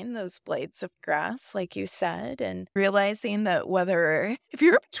find those blades of grass, like you said, and realizing that if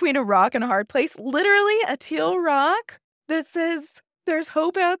you're between a rock and a hard place, literally a teal rock that says there's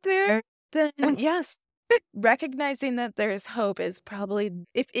hope out there, then yes, recognizing that there's hope is probably,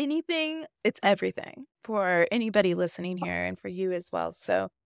 if anything, it's everything for anybody listening here and for you as well. So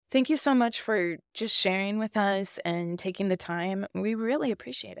thank you so much for just sharing with us and taking the time. We really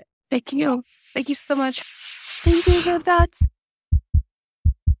appreciate it. Thank you. Thank you so much. Thank you for that.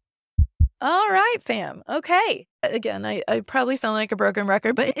 All right, fam. Okay. Again, I probably sound like a broken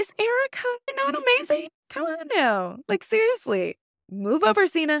record, but is Erika not amazing? Come on now. Like, seriously. Move over,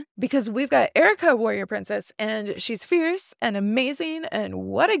 Cena, because we've got Erika, Warrior Princess, and she's fierce and amazing, and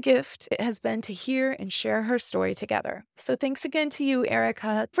what a gift it has been to hear and share her story together. So thanks again to you,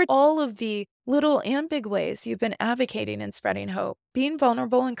 Erika, for all of the little and big ways you've been advocating and spreading hope. Being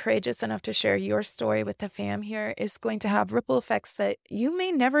vulnerable and courageous enough to share your story with the fam here is going to have ripple effects that you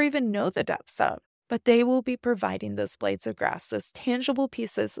may never even know the depths of, but they will be providing those blades of grass, those tangible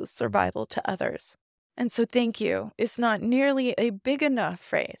pieces of survival to others. And so thank you is not nearly a big enough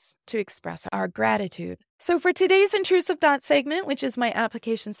phrase to express our gratitude. So for today's Intrusive Thought segment, which is my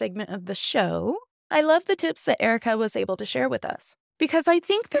application segment of the show, I love the tips that Erika was able to share with us, because I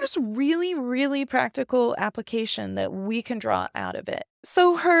think there's really, really practical application that we can draw out of it.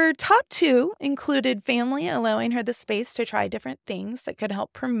 So her top 2 included family, allowing her the space to try different things that could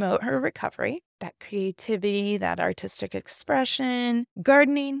help promote her recovery, that creativity, that artistic expression,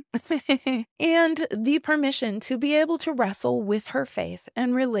 gardening, and the permission to be able to wrestle with her faith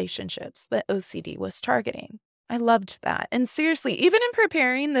and relationships that OCD was targeting. I loved that. And seriously, even in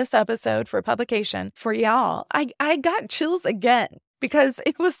preparing this episode for publication for y'all, I got chills again, because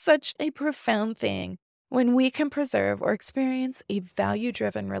it was such a profound thing when we can preserve or experience a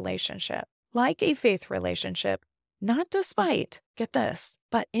value-driven relationship like a faith relationship, not despite, get this,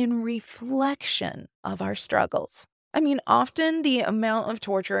 but in reflection of our struggles. I mean, often the amount of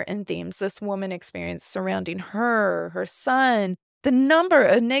torture and themes this woman experienced surrounding her son, the number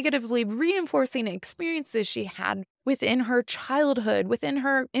of negatively reinforcing experiences she had within her childhood, within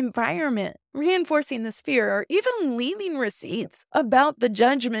her environment, reinforcing this fear, or even leaving receipts about the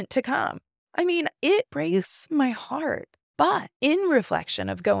judgment to come. I mean, it breaks my heart. But in reflection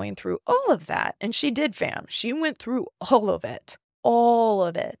of going through all of that, and she did, fam, she went through all of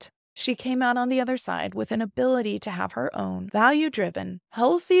it. She came out on the other side with an ability to have her own value-driven,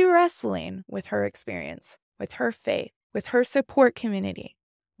 healthy wrestling with her experience, with her faith, with her support community,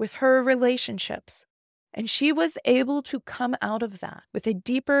 with her relationships. And she was able to come out of that with a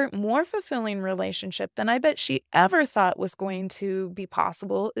deeper, more fulfilling relationship than I bet she ever thought was going to be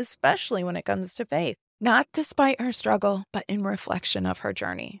possible, especially when it comes to faith. Not despite her struggle, but in reflection of her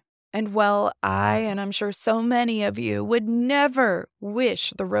journey. And while I, and I'm sure so many of you, would never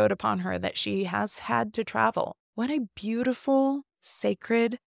wish the road upon her that she has had to travel, what a beautiful,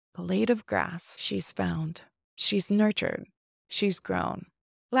 sacred blade of grass she's found. She's nurtured. She's grown.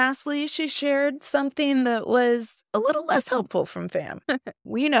 Lastly, she shared something that was a little less helpful from fam.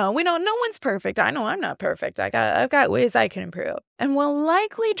 We know, no one's perfect. I know I'm not perfect. I've got ways I can improve. And while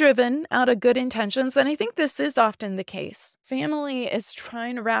likely driven out of good intentions, and I think this is often the case, family is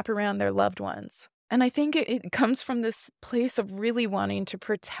trying to wrap around their loved ones. And I think it comes from this place of really wanting to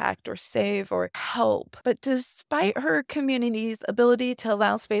protect or save or help. But despite her community's ability to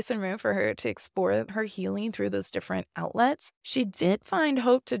allow space and room for her to explore her healing through those different outlets, she did find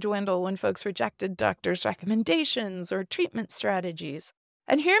hope to dwindle when folks rejected doctors' recommendations or treatment strategies.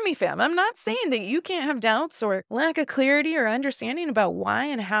 And hear me, fam, I'm not saying that you can't have doubts or lack of clarity or understanding about why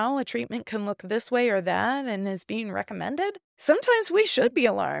and how a treatment can look this way or that and is being recommended. Sometimes we should be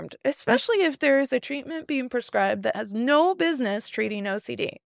alarmed, especially if there is a treatment being prescribed that has no business treating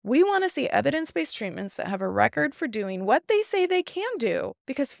OCD. We want to see evidence-based treatments that have a record for doing what they say they can do.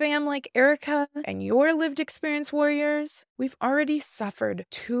 Because fam, like Erika and your lived experience warriors, we've already suffered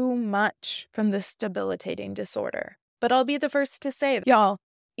too much from this debilitating disorder. But I'll be the first to say, y'all,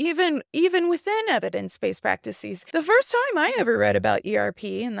 even within evidence-based practices, the first time I ever read about ERP,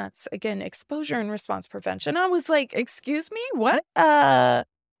 and that's, again, exposure and response prevention, I was like, excuse me, what? Well,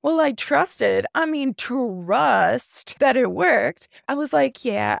 I trust that it worked. I was like,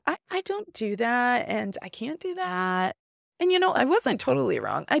 yeah, I don't do that, and I can't do that. And, I wasn't totally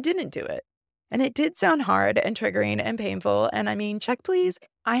wrong. I didn't do it. And it did sound hard and triggering and painful. And check please,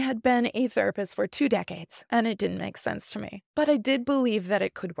 I had been a therapist for 2 decades, and it didn't make sense to me. But I did believe that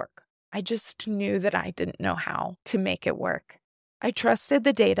it could work. I just knew that I didn't know how to make it work. I trusted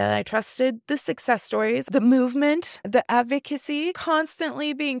the data. I trusted the success stories, the movement, the advocacy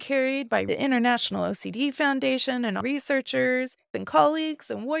constantly being carried by the International OCD Foundation and researchers and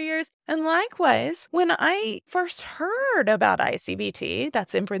colleagues and warriors. And likewise, when I first heard about ICBT,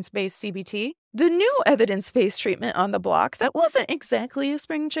 that's inference-based CBT, the new evidence-based treatment on the block that wasn't exactly a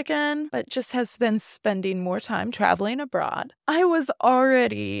spring chicken, but just has been spending more time traveling abroad, I was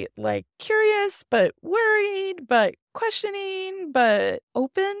already curious, but worried, but questioning, but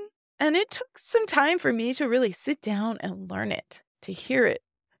open. And it took some time for me to really sit down and learn it, to hear it,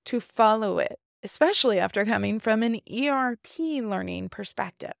 to follow it, especially after coming from an ERP learning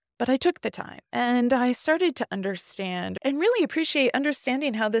perspective. But I took the time and I started to understand and really appreciate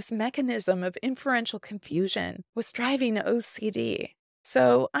understanding how this mechanism of inferential confusion was driving OCD.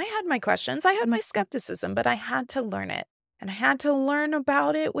 So I had my questions, I had my skepticism, but I had to learn it. And I had to learn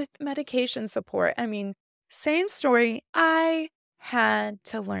about it with medication support. Same story, I had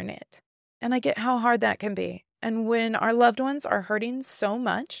to learn it. And I get how hard that can be. And when our loved ones are hurting so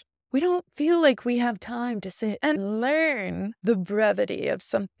much, we don't feel like we have time to sit and learn the brevity of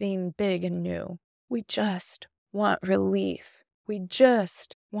something big and new. We just want relief. We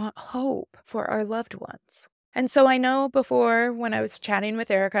just want hope for our loved ones. And so I know before when I was chatting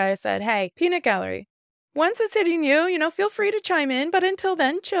with Erika, I said, hey, peanut gallery, once it's hitting you, feel free to chime in. But until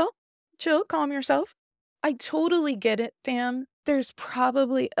then, chill, calm yourself. I totally get it, fam. There's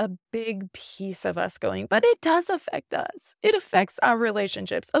probably a big piece of us going, but it does affect us. It affects our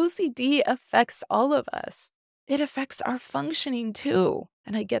relationships. OCD affects all of us. It affects our functioning too.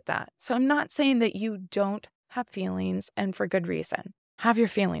 And I get that. So I'm not saying that you don't have feelings, and for good reason. Have your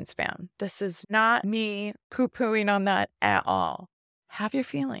feelings, fam. This is not me poo-pooing on that at all. Have your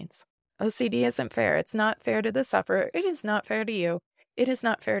feelings. OCD isn't fair. It's not fair to the sufferer. It is not fair to you. It is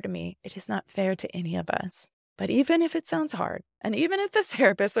not fair to me. It is not fair to any of us. But even if it sounds hard, and even if the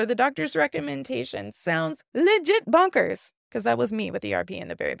therapist or the doctor's recommendation sounds legit bonkers, because that was me with ERP in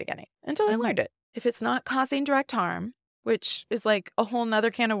the very beginning until I learned it. If it's not causing direct harm, which is like a whole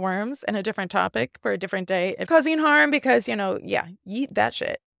nother can of worms and a different topic for a different day. If causing harm because, eat that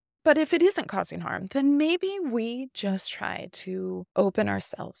shit. But if it isn't causing harm, then maybe we just try to open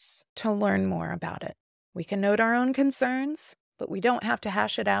ourselves to learn more about it. We can note our own concerns, but we don't have to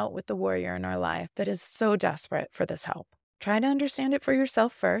hash it out with the warrior in our life that is so desperate for this help. Try to understand it for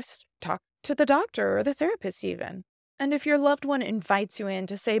yourself first. Talk to the doctor or the therapist even. And if your loved one invites you in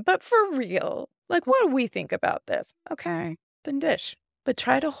to say, but for real, like, what do we think about this? Okay, then dish. But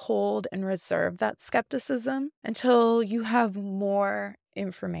try to hold and reserve that skepticism until you have more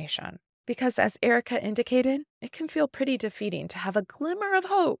information. Because as Erika indicated, it can feel pretty defeating to have a glimmer of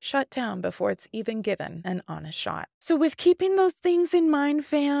hope shut down before it's even given an honest shot. So with keeping those things in mind,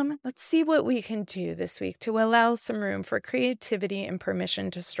 fam, let's see what we can do this week to allow some room for creativity and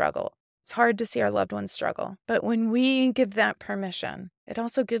permission to struggle. It's hard to see our loved ones struggle, but when we give that permission, it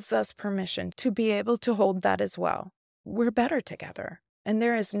also gives us permission to be able to hold that as well. We're better together, and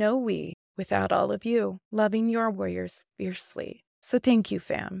there is no we without all of you loving your warriors fiercely. So thank you,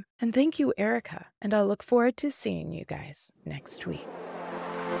 fam, and thank you, Erika, and I'll look forward to seeing you guys next week.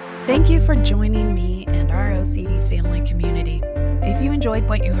 Thank you for joining me and our OCD family community. If you enjoyed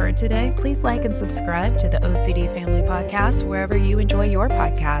what you heard today, please like and subscribe to the OCD Family Podcast wherever you enjoy your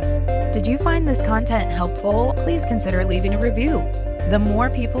podcasts. Did you find this content helpful? Please consider leaving a review. The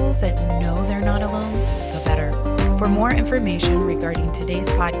more people that know they're not alone, the better. For more information regarding today's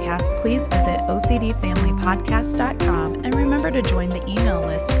podcast, please visit OCDFamilyPodcast.com and remember to join the email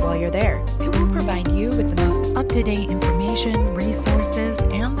list while you're there. It will provide you with the most up-to-date information, resources,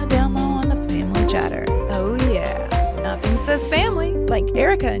 and the down low on the family chatter. Oh yeah. Nothing says family like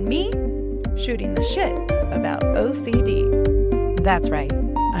Erika and me shooting the shit about OCD. That's right,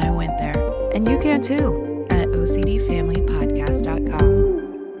 I went there, and you can too at OCD Family.